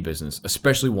for Yep. any business,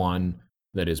 especially one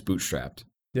that is bootstrapped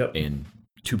Yep. in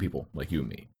 2 people like you and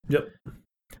me. Yep.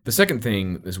 The second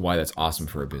thing is why that's awesome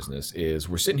for a business is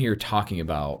we're sitting here talking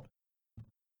about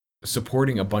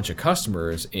supporting a bunch of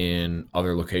customers in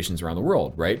other locations around the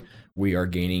world, right? We are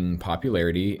gaining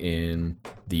popularity in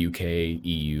the UK,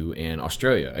 EU, and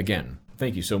Australia. Again,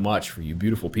 thank you so much for you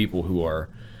beautiful people who are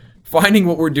finding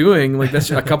what we're doing. Like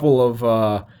that's a couple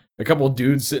of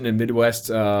dudes sitting in Midwest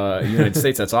United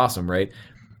States. That's awesome, right?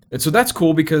 And so that's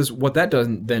cool because what that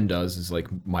does is like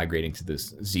migrating to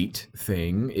this Zeet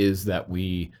thing is that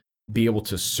we be able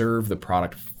to serve the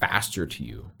product faster to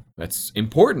you. That's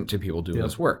important to people doing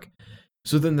this work.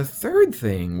 So then the third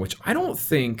thing, which I don't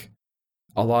think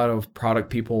a lot of product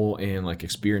people and like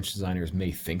experienced designers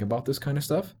may think about this kind of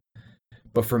stuff,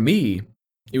 but for me,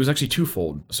 it was actually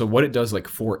twofold. So what it does like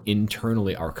for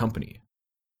internally our company.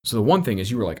 So the one thing is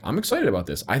you were like, I'm excited about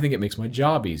this. I think it makes my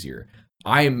job easier.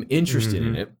 I am interested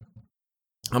in it.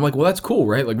 I'm like, well, that's cool,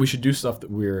 right? Like we should do stuff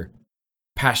that we're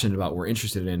passionate about, we're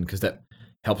interested in, because that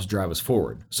helps drive us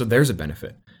forward. So there's a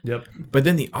benefit. Yep. But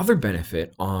then the other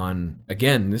benefit on,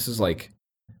 again, this is like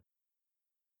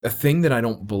a thing that I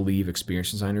don't believe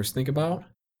experienced designers think about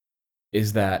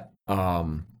is that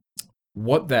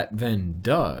what that then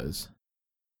does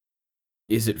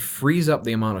is it frees up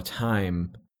the amount of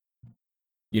time,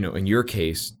 in your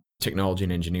case, technology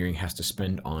and engineering has to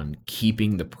spend on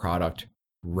keeping the product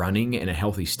running in a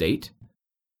healthy state.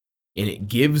 And it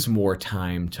gives more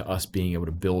time to us being able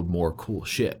to build more cool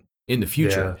shit in the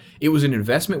future. Yeah. It was an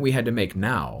investment we had to make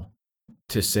now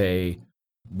to say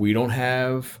we don't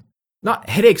have, not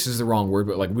headaches is the wrong word,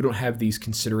 but like we don't have these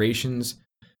considerations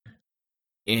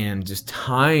and just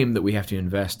time that we have to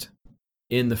invest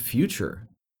in the future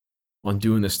on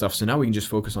doing this stuff. So now we can just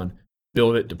focus on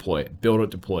build it, deploy it, build it,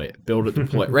 deploy it, build it,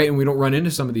 deploy it, right? And we don't run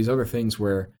into some of these other things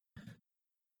where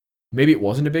maybe it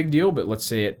wasn't a big deal, but let's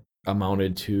say it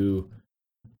amounted to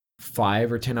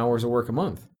 5 or 10 hours of work a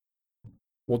month.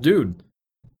 Well, dude,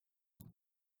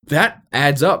 that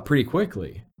adds up pretty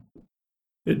quickly.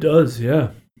 It does,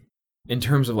 yeah. In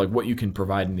terms of like what you can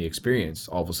provide in the experience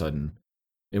all of a sudden,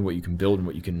 and what you can build and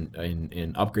what you can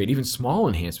and upgrade, even small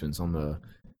enhancements on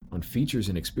features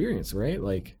and experience, right?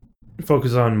 Like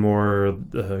focus on more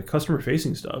customer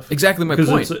facing stuff. Exactly my point.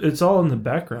 Because it's all in the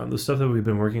background. The stuff that we've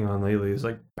been working on lately is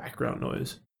like background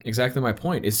noise. Exactly my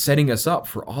point. Is setting us up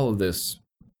for all of this.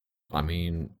 I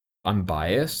mean, I'm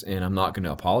biased and I'm not going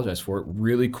to apologize for it.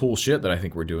 Really cool shit that I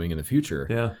think we're doing in the future.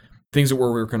 Yeah. Things that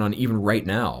we're working on even right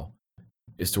now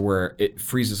is to where it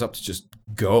frees us up to just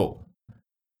go.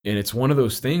 And it's one of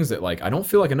those things that like I don't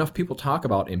feel like enough people talk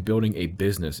about in building a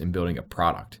business and building a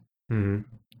product. Mm-hmm.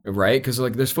 Right? Because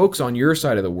like there's folks on your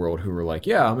side of the world who are like,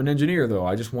 yeah, I'm an engineer though.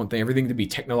 I just want everything to be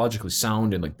technologically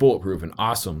sound and like bulletproof and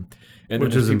awesome. And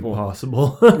which is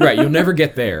impossible. Right. You'll never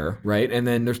get there. Right. And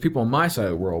then there's people on my side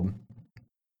of the world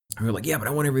who are like, yeah, but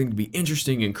I want everything to be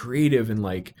interesting and creative and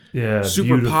like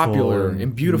super popular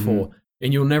and beautiful. Mm-hmm.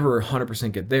 And you'll never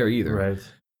 100% get there either.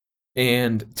 Right.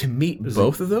 And to meet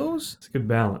both of those, it's a good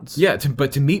balance. Yeah.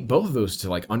 But to meet both of those, to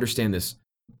like understand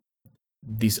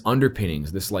these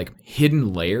underpinnings, this like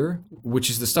hidden layer, which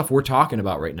is the stuff we're talking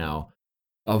about right now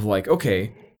of like,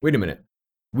 okay, wait a minute.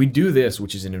 We do this,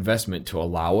 which is an investment to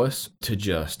allow us to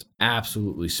just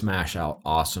absolutely smash out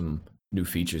awesome new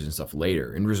features and stuff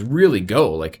later and just really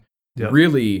go like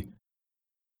really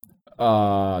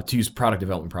to use product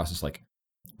development process, like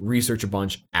research a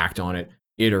bunch, act on it,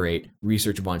 iterate,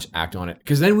 research a bunch, act on it.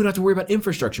 Because then we don't have to worry about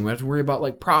infrastructure. We don't have to worry about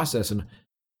like process. And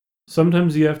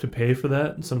sometimes you have to pay for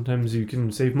that, and sometimes you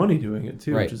can save money doing it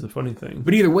too, which is the funny thing.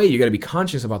 But either way, you got to be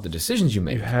conscious about the decisions you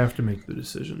make. You have to make the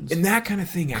decisions, and that kind of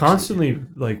thing. Constantly,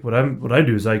 like what I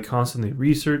do is I constantly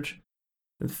research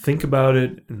and think about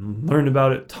it and learn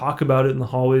about it, talk about it in the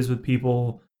hallways with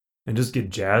people, and just get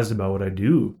jazzed about what I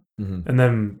do. Mm-hmm. And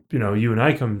then you and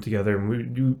I come together,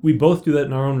 and we both do that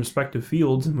in our own respective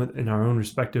fields and in our own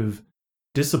respective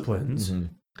disciplines. Mm-hmm.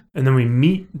 And then we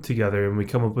meet together and we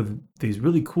come up with these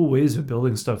really cool ways of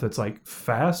building stuff that's like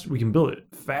fast. We can build it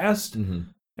fast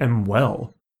and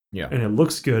well. Yeah. And it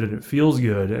looks good and it feels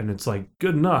good and it's like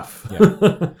good enough.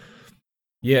 Yeah.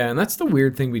 Yeah. And that's the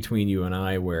weird thing between you and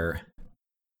I, where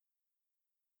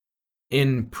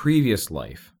in previous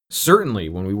life, certainly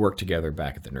when we worked together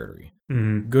back at the Nerdery,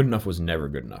 good enough was never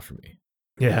good enough for me.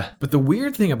 Yeah. But the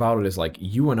weird thing about it is like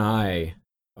you and I,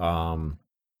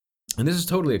 and this is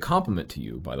totally a compliment to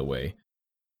you, by the way.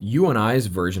 You and I's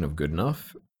version of good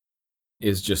enough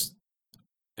is just,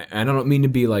 and I don't mean to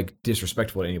be like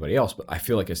disrespectful to anybody else, but I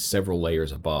feel like it's several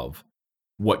layers above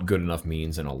what good enough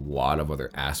means in a lot of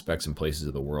other aspects and places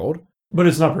of the world. But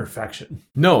it's not perfection.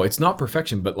 No, it's not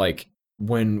perfection, but like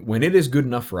when it is good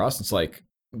enough for us, it's like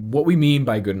what we mean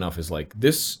by good enough is like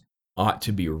this ought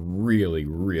to be really,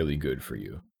 really good for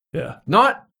you. Yeah.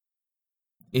 Not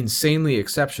insanely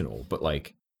exceptional, but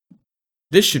like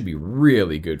this should be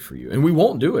really good for you. And we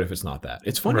won't do it if it's not that.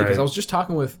 It's funny because I was just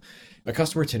talking with a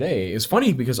customer today. It's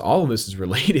funny because all of this is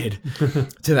related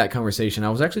to that conversation. I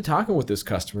was actually talking with this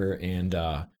customer and,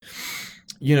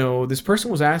 this person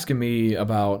was asking me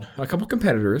about a couple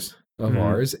competitors of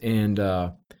ours. And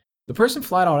the person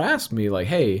flat out asked me like,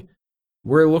 hey,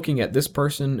 we're looking at this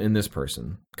person and this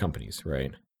person companies,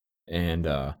 right? And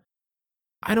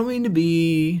I don't mean to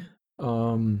be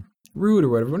rude or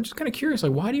whatever. I'm just kind of curious,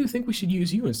 like, why do you think we should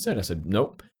use you instead? I said,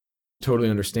 nope, totally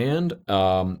understand.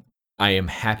 I am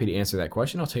happy to answer that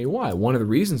question. I'll tell you why. One of the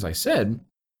reasons I said,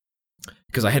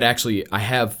 because I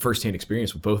have firsthand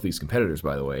experience with both these competitors,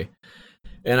 by the way.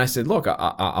 And I said, look,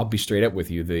 I'll be straight up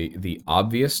with you. The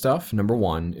obvious stuff, number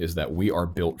one, is that we are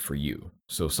built for you.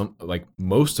 So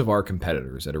most of our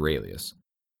competitors at Aurelius,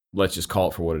 let's just call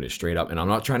it for what it is, straight up. And I'm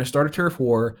not trying to start a turf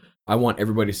war. I want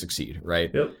everybody to succeed,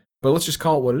 right? Yep. But let's just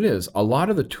call it what it is. A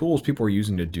lot of the tools people are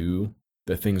using to do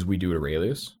the things we do at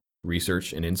Aurelius,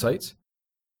 research and insights,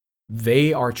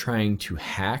 they are trying to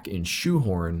hack and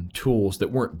shoehorn tools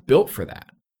that weren't built for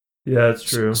that. Yeah, that's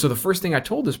true. So the first thing I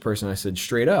told this person, I said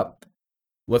straight up,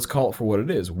 let's call it for what it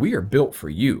is. We are built for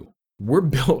you. We're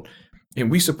built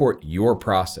and we support your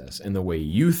process and the way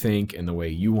you think and the way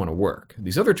you want to work.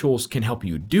 These other tools can help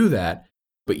you do that,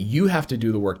 but you have to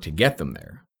do the work to get them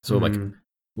there. So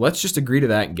let's just agree to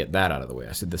that and get that out of the way.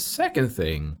 I said the second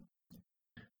thing,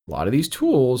 a lot of these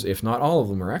tools, if not all of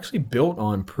them, are actually built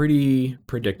on pretty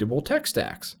predictable tech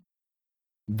stacks.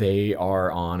 They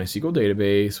are on a SQL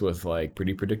database with like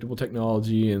pretty predictable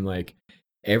technology and like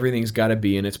everything's got to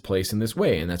be in its place in this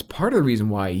way. And that's part of the reason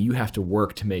why you have to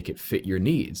work to make it fit your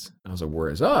needs. I was like,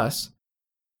 whereas us,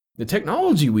 the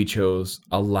technology we chose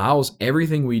allows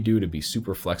everything we do to be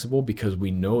super flexible because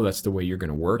we know that's the way you're going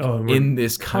to work in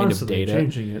this kind of data.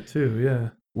 Changing it too, yeah.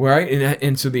 Right,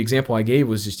 and so the example I gave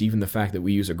was just even the fact that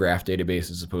we use a graph database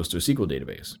as opposed to a SQL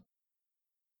database.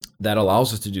 That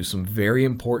allows us to do some very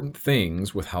important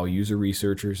things with how user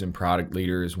researchers and product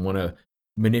leaders want to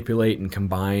manipulate and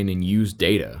combine and use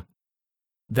data.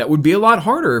 That would be a lot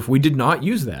harder if we did not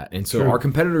use that. And so our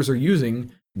competitors are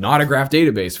using not a graph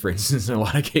database, for instance, in a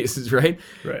lot of cases, right?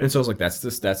 And so I was like, that's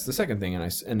the second thing.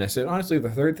 And I said, honestly, the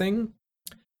third thing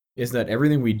is that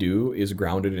everything we do is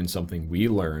grounded in something we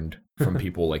learned from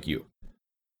people like you.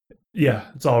 Yeah,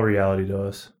 it's all reality to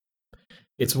us.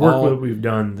 It's work that we've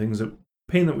done,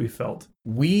 pain that we felt.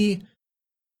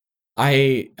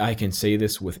 I can say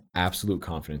this with absolute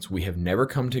confidence. We have never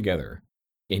come together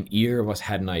and either of us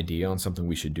had an idea on something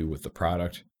we should do with the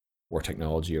product or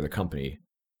technology or the company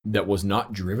that was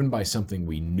not driven by something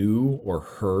we knew or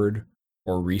heard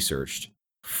or researched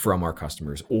from our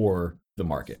customers or the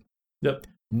market. Yep.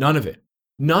 None of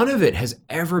it has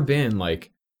ever been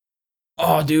like,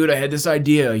 oh, dude, I had this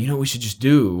idea. You know what we should just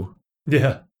do?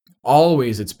 Yeah.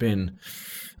 Always it's been,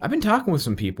 I've been talking with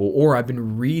some people or I've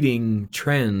been reading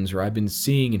trends or I've been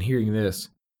seeing and hearing this.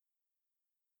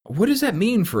 What does that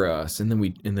mean for us? And then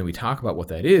we talk about what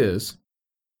that is.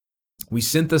 We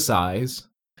synthesize,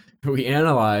 we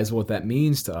analyze what that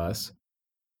means to us,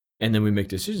 and then we make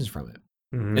decisions from it.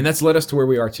 Mm-hmm. And that's led us to where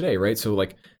we are today, right? So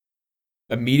like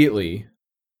immediately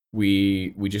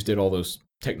we just did all those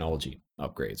technology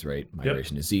upgrades, right?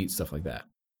 Migration to Zeet, stuff like that.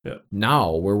 Yep.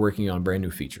 Now we're working on brand new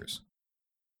features.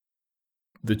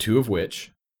 The two of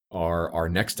which are our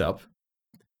next up,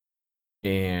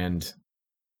 and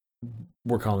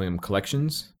we're calling them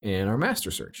collections and our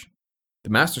master search. The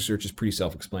master search is pretty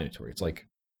self-explanatory. It's like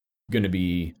going to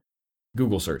be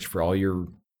Google search for all your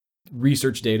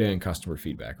research data and customer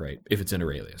feedback, right? If it's in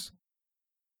Aurelius.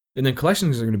 And then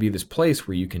collections are going to be this place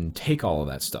where you can take all of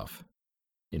that stuff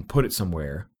and put it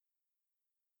somewhere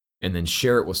and then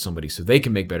share it with somebody so they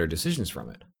can make better decisions from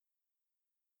it.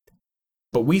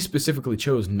 But we specifically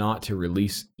chose not to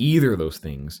release either of those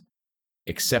things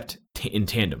except in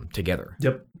tandem together.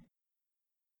 Yep.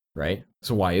 Right?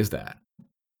 So why is that?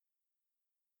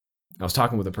 I was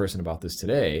talking with a person about this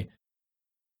today.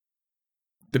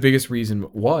 The biggest reason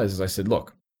was, I said,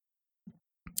 look,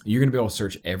 you're going to be able to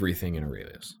search everything in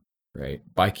Aurelius, right?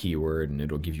 By keyword, and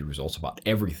it'll give you results about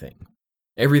everything.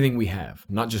 Everything we have,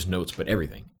 not just notes, but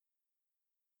everything.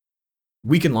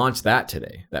 We can launch that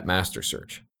today, that master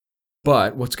search.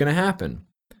 But what's going to happen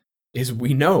is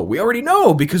we already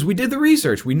know because we did the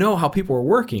research. We know how people are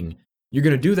working. You're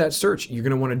going to do that search. You're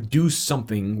going to want to do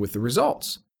something with the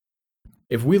results.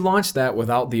 If we launch that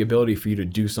without the ability for you to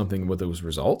do something with those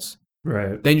results,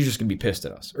 Right. then you're just going to be pissed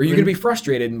at us. Or you're going to be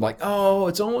frustrated and like, oh,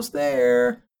 it's almost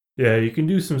there. Yeah, you can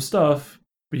do some stuff,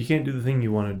 but you can't do the thing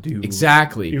you want to do.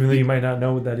 Exactly. Even though you might not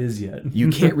know what that is yet. You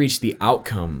can't reach the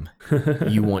outcome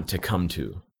you want to come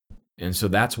to. And so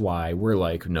that's why we're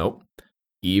like, nope,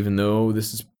 even though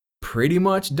this is pretty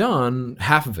much done,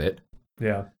 half of it,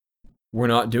 yeah, we're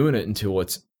not doing it until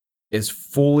it's as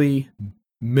fully,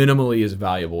 minimally as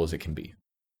valuable as it can be.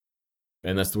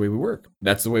 And that's the way we work.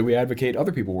 That's the way we advocate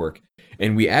other people work.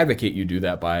 And we advocate you do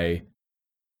that by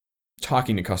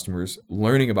talking to customers,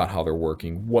 learning about how they're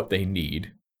working, what they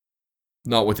need,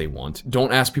 not what they want.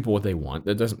 Don't ask people what they want.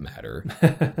 That doesn't matter.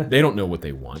 They don't know what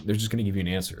they want. They're just going to give you an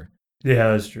answer.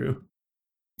 Yeah, that's true.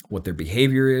 What their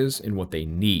behavior is and what they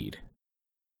need.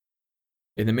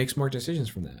 And then make smart decisions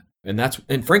from that.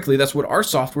 And frankly, that's what our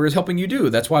software is helping you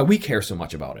do. That's why we care so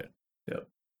much about it. Yep.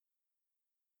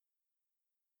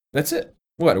 That's it.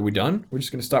 What, are we done? We're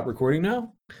just going to stop recording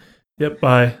now? Yep,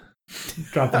 bye.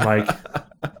 Drop the mic.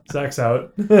 Zach's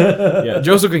out. Yeah,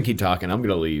 Joseph can keep talking. I'm going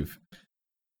to leave.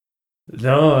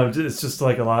 No, it's just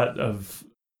like a lot of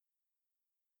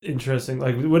interesting.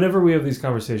 Like whenever we have these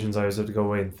conversations, I always have to go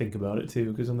away and think about it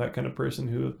too, because I'm that kind of person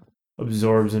who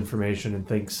absorbs information and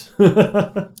thinks.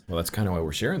 Well, that's kind of why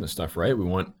we're sharing this stuff, right? We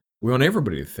want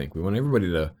everybody to think. We want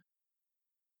everybody to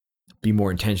be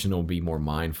more intentional, be more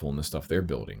mindful in the stuff they're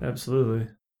building. Absolutely.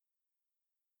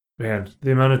 Man,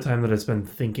 the amount of time that I spend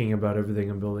thinking about everything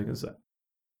I'm building is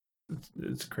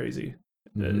it's crazy.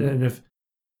 Mm-hmm.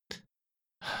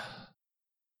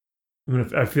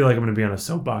 And I feel like I'm going to be on a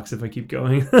soapbox if I keep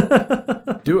going.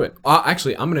 Do it.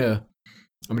 Actually, I'm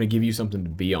gonna give you something to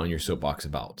be on your soapbox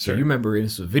about. So you remember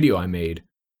this was a video I made.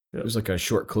 Yep. It was like a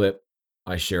short clip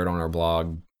I shared on our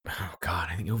blog. Oh God,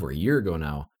 I think over a year ago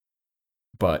now.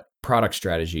 But product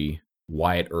strategy,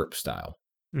 Wyatt Earp style.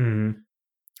 Mm-hmm.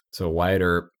 So Wyatt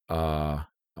Earp,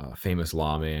 famous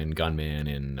lawman, gunman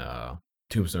in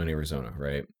Tombstone, Arizona,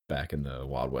 right? Back in the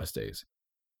Wild West days.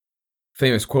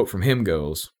 Famous quote from him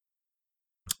goes,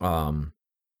 fast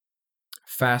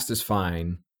is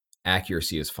fine,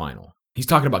 accuracy is final. He's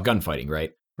talking about gunfighting,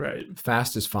 right? Right.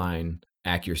 Fast is fine,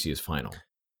 accuracy is final.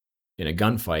 In a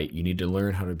gunfight, you need to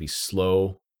learn how to be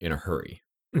slow in a hurry.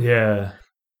 Yeah.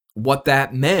 What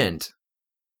that meant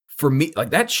for me,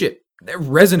 like that shit, that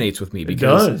resonates with me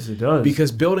because it does.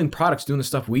 Because building products, doing the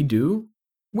stuff we do,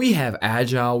 we have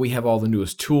Agile, we have all the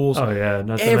newest tools. Oh yeah,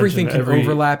 everything can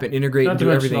overlap and integrate and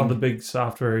do everything. All the big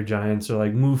software giants are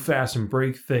like move fast and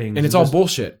break things, and it's all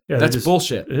bullshit. Yeah, that's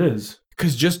bullshit. It is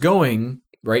because just going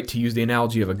right to use the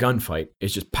analogy of a gunfight,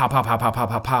 it's just pow pow pow pow pow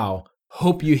pow pow.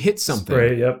 Hope you hit something.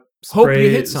 Spray, yep. Hope you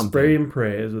hit something. Spray and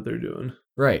pray is what they're doing.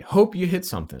 Right. Hope you hit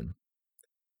something.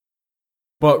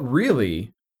 But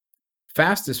really,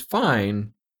 fast is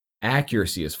fine.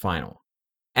 Accuracy is final.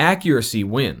 Accuracy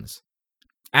wins.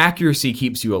 Accuracy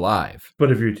keeps you alive.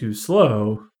 But if you're too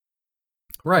slow,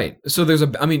 right. So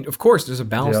of course there's a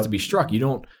balance to be struck.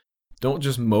 You don't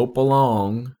just mope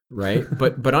along, right?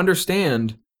 but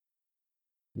understand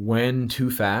when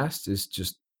too fast is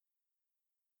just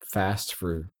fast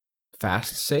for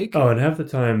fast's sake. Oh, and half the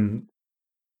time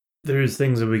there's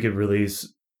things that we could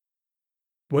release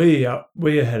way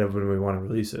ahead of when we want to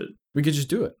release it. We could just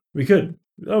do it. We could.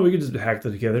 Oh, we could just hack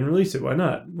that together and release it. Why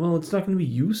not? Well, it's not going to be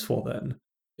useful then.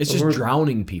 It's just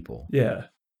drowning people. Yeah.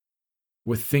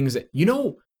 With things that,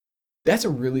 that's a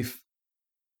really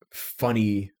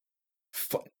funny,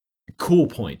 cool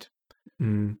point.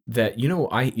 Mm. That,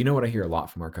 what I hear a lot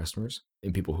from our customers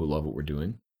and people who love what we're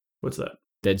doing? What's that?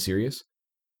 Dead serious.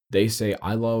 They say,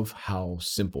 I love how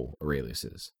simple Aurelius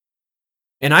is.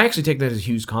 And I actually take that as a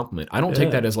huge compliment. I don't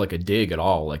take that as like a dig at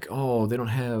all. Like, oh, they don't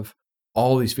have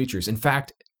all these features. In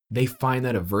fact, they find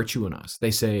that a virtue in us.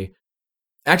 They say,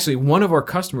 actually, one of our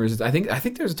customers, I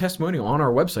think there's a testimonial on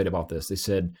our website about this. They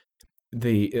said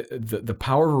the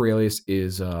power of Aurelius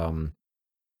is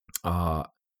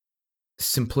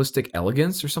simplistic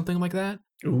elegance or something like that.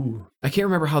 Ooh. I can't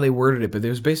remember how they worded it, but it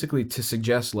was basically to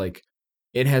suggest like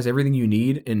it has everything you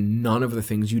need and none of the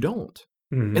things you don't.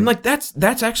 Mm-hmm. And like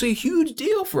that's actually a huge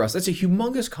deal for us. That's a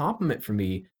humongous compliment for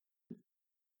me.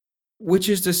 Which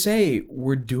is to say,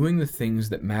 we're doing the things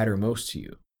that matter most to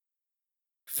you.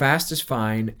 Fast is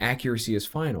fine, accuracy is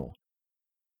final.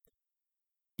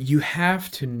 You have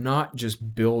to not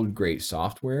just build great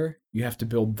software, you have to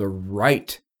build the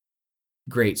right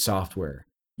great software.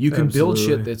 You can build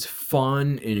shit that's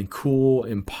fun and cool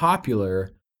and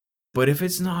popular, but if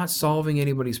it's not solving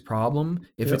anybody's problem,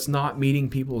 if it's not meeting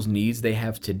people's needs they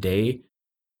have today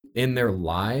in their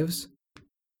lives,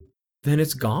 then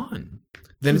it's gone.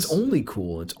 Then it's only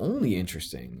cool, it's only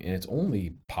interesting, and it's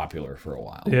only popular for a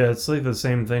while. Yeah, it's like the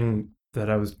same thing that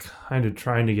I was kind of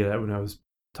trying to get at when I was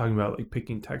talking about like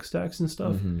picking tech stacks and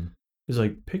stuff. Mm-hmm. Is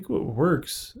like pick what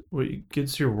works, what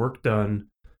gets your work done.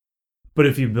 But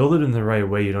if you build it in the right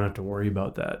way, you don't have to worry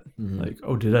about that. Mm-hmm. Like,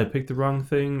 oh, did I pick the wrong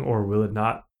thing, or will it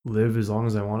not live as long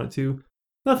as I want it to?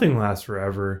 Nothing lasts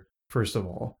forever. First of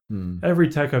all, every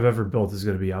tech I've ever built is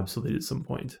going to be obsolete at some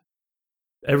point.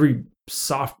 Every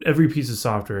piece of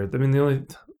software. I mean, the only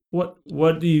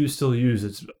what do you still use?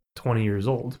 It's 20 years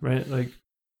old, right? Like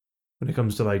when it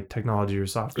comes to like technology or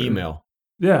software. Email.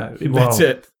 Yeah, That's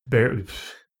it. Barely.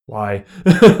 Why?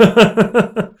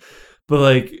 But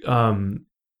like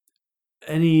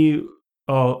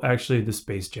actually the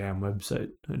Space Jam website.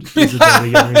 I just visited that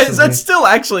again recently. Is that still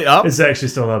actually up? It's actually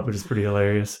still up, but it's pretty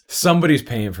hilarious. Somebody's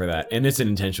paying for that, and it's an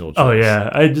intentional choice. Oh yeah,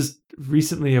 I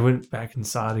went back and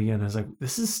saw it again. I was like,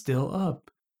 this is still up.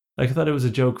 Like I thought it was a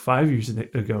joke 5 years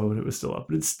ago and it was still up,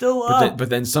 but it's still up. But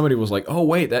then somebody was like, oh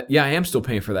wait, I am still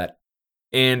paying for that,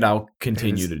 and I'll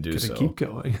continue to do so. Keep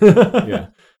going. Yeah.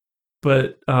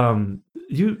 But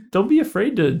you don't be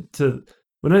afraid to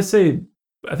when I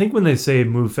think when they say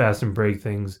move fast and break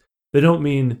things, they don't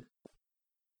mean.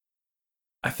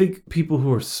 I think people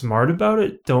who are smart about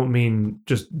it don't mean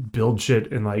just build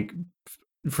shit and like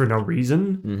for no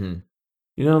reason. Mm-hmm.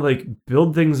 You know, like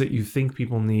build things that you think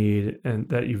people need and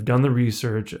that you've done the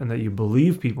research and that you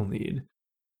believe people need.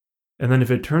 And then if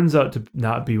it turns out to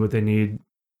not be what they need,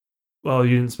 well,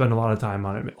 you didn't spend a lot of time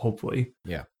on it, hopefully.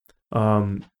 Yeah.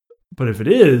 But if it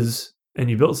is, and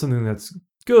you built something that's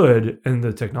good and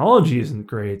the technology isn't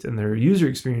great and their user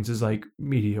experience is like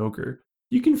mediocre,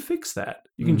 you can fix that.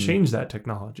 You can change that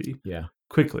technology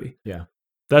quickly. Yeah.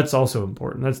 That's also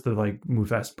important. That's the like move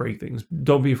fast, break things.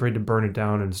 Don't be afraid to burn it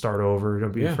down and start over.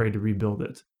 Don't be afraid to rebuild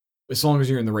it. As long as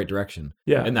you're in the right direction.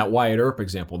 Yeah. And that Wyatt Earp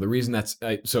example, the reason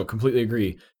so completely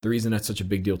agree. The reason that's such a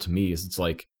big deal to me is it's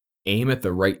like aim at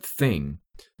the right thing.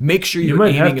 Make sure you're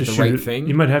aiming at the right thing.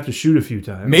 You might have to shoot a few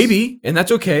times. Maybe, and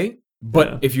that's okay.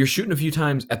 But if you're shooting a few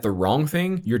times at the wrong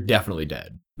thing, you're definitely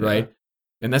dead, right? Yeah.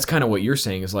 And that's kind of what you're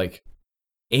saying is like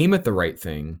aim at the right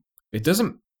thing. It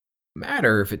doesn't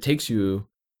matter if it takes you,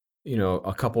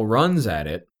 a couple runs at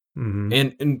it.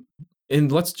 Mm-hmm.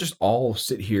 And let's just all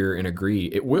sit here and agree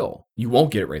it will. You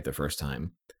won't get it right the first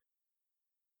time.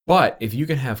 But if you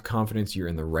can have confidence you're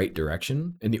in the right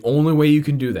direction, and the only way you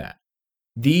can do that,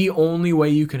 the only way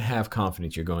you can have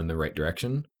confidence you're going in the right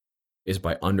direction is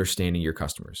by understanding your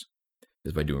customers,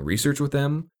 is by doing research with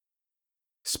them,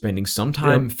 spending some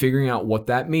time figuring out what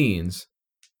that means,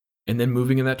 and then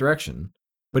moving in that direction.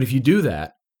 But if you do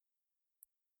that,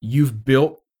 you've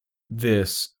built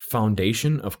this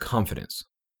foundation of confidence.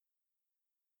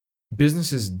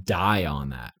 Businesses die on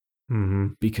that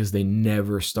because they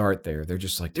never start there. They're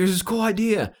just like, there's this cool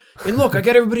idea. And look, I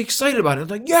got everybody excited about it.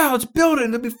 It's like, yeah, let's build it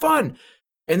and it'll be fun.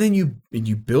 And then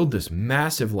you build this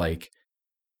massive, like,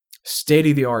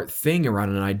 state-of-the-art thing around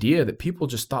an idea that people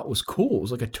just thought was cool. It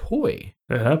was like a toy.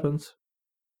 It happens.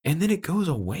 And then it goes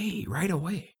away right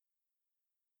away.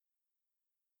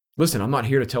 Listen, I'm not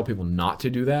here to tell people not to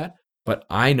do that, but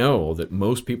I know that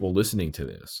most people listening to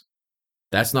this,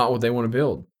 that's not what they want to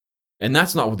build. And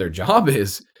that's not what their job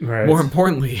is. Right. More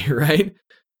importantly, right?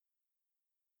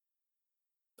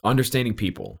 Understanding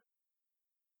people.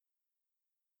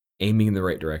 Aiming in the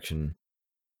right direction.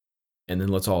 And then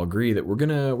let's all agree that we're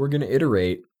gonna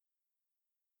iterate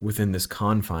within this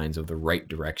confines of the right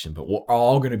direction, but we're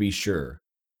all gonna be sure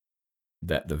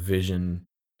that the vision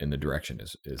and the direction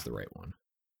is the right one.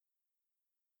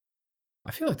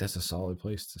 I feel like that's a solid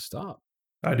place to stop.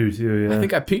 I do too, yeah. I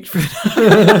think I peaked for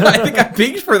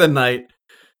the night.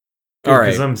 All right.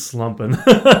 Because I'm slumping.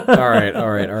 All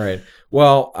right.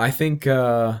 Well, I think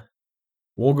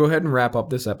we'll go ahead and wrap up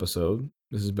this episode.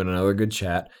 This has been another good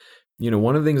chat.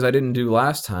 One of the things I didn't do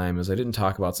last time is I didn't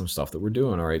talk about some stuff that we're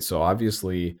doing. All right. So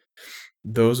obviously,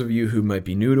 those of you who might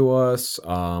be new to us,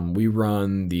 we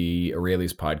run the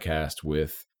Aurelius podcast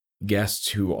with guests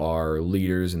who are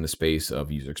leaders in the space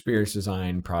of user experience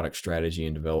design, product strategy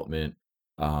and development,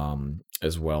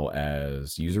 as well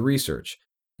as user research.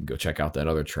 Go check out that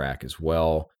other track as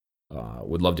well.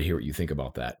 Would love to hear what you think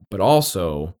about that. But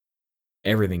also,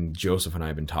 everything Joseph and I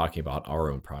have been talking about, our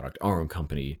own product, our own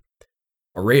company,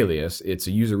 Aurelius, it's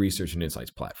a user research and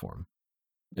insights platform.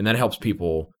 And that helps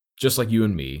people just like you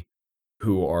and me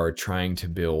who are trying to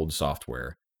build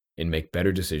software and make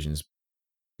better decisions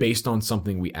based on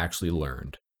something we actually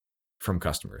learned from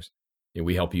customers. And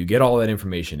we help you get all that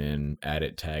information in, add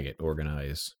it, tag it,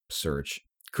 organize, search,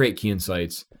 create key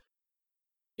insights,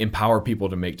 empower people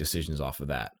to make decisions off of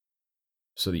that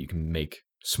so that you can make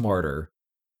smarter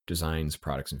designs,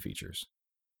 products, and features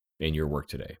in your work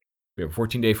today. We have a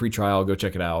 14-day free trial. Go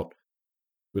check it out.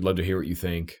 We'd love to hear what you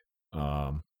think.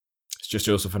 It's just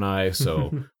Joseph and I,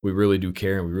 so we really do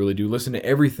care, and we really do listen to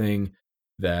everything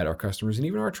that our customers and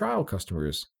even our trial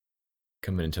customers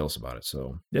come in and tell us about it.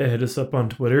 So yeah, hit us up on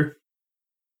Twitter.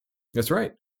 That's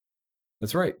right.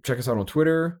 Check us out on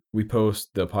Twitter. We post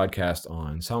the podcast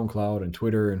on SoundCloud and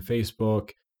Twitter and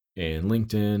Facebook and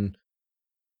LinkedIn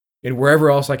and wherever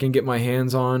else I can get my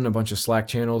hands on, a bunch of Slack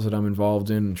channels that I'm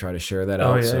involved in, and try to share that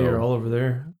out. Oh yeah, So you're all over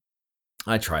there.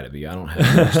 I try to be. I don't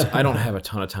have a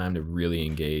ton of time to really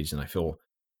engage, and I feel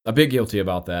a bit guilty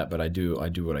about that, but I do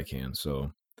what I can.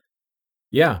 So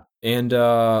yeah. And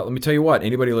let me tell you what,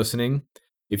 anybody listening,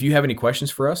 if you have any questions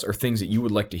for us or things that you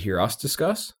would like to hear us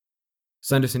discuss,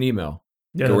 send us an email.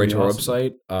 Yeah, Go right that'd to be our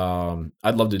awesome. website.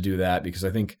 I'd love to do that because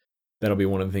I think that'll be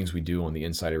one of the things we do on the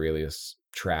Inside Aurelius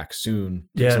track soon.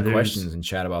 Take Yeah, some there's- questions and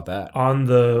chat about that. On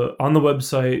the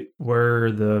website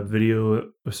where the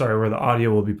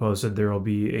audio will be posted, there will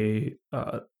be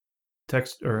a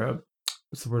text or a,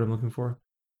 what's the word I'm looking for?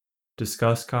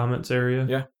 Discuss comments area.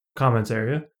 Yeah. Comments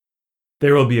area.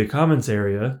 There will be a comments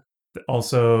area.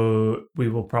 Also, we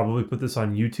will probably put this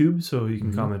on YouTube, so you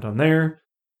can Mhm. comment on there.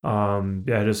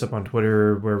 Yeah, hit us up on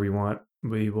Twitter where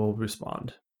we will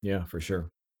respond. Yeah, for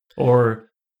sure. Or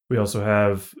we also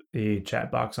have a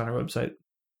chat box on our website.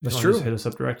 That's Just true. hit us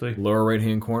up directly. Lower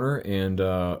right-hand corner, and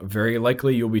very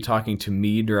likely you'll be talking to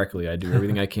me directly. I do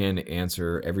everything I can to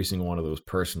answer every single one of those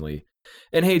personally.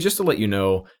 And hey, just to let you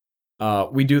know,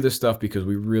 we do this stuff because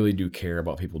we really do care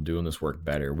about people doing this work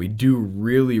better. We do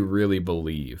really, really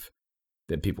believe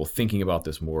that people thinking about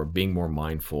this more, being more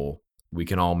mindful, we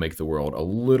can all make the world a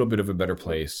little bit of a better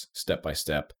place step by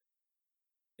step.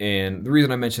 And the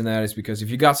reason I mention that is because if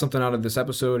you got something out of this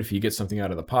episode, if you get something out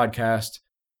of the podcast,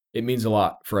 it means a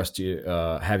lot for us to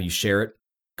have you share it,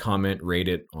 comment, rate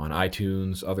it on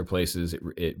iTunes, other places.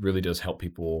 It really does help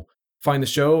people find the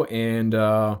show, and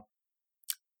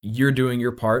you're doing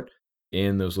your part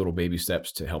in those little baby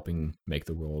steps to helping make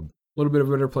the world a little bit of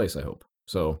a better place, I hope.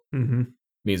 So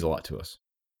means a lot to us.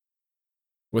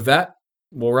 With that,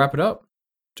 we'll wrap it up.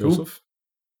 Joseph?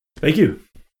 Thank you.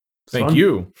 Thank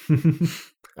you.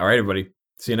 All right, everybody.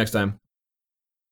 See you next time.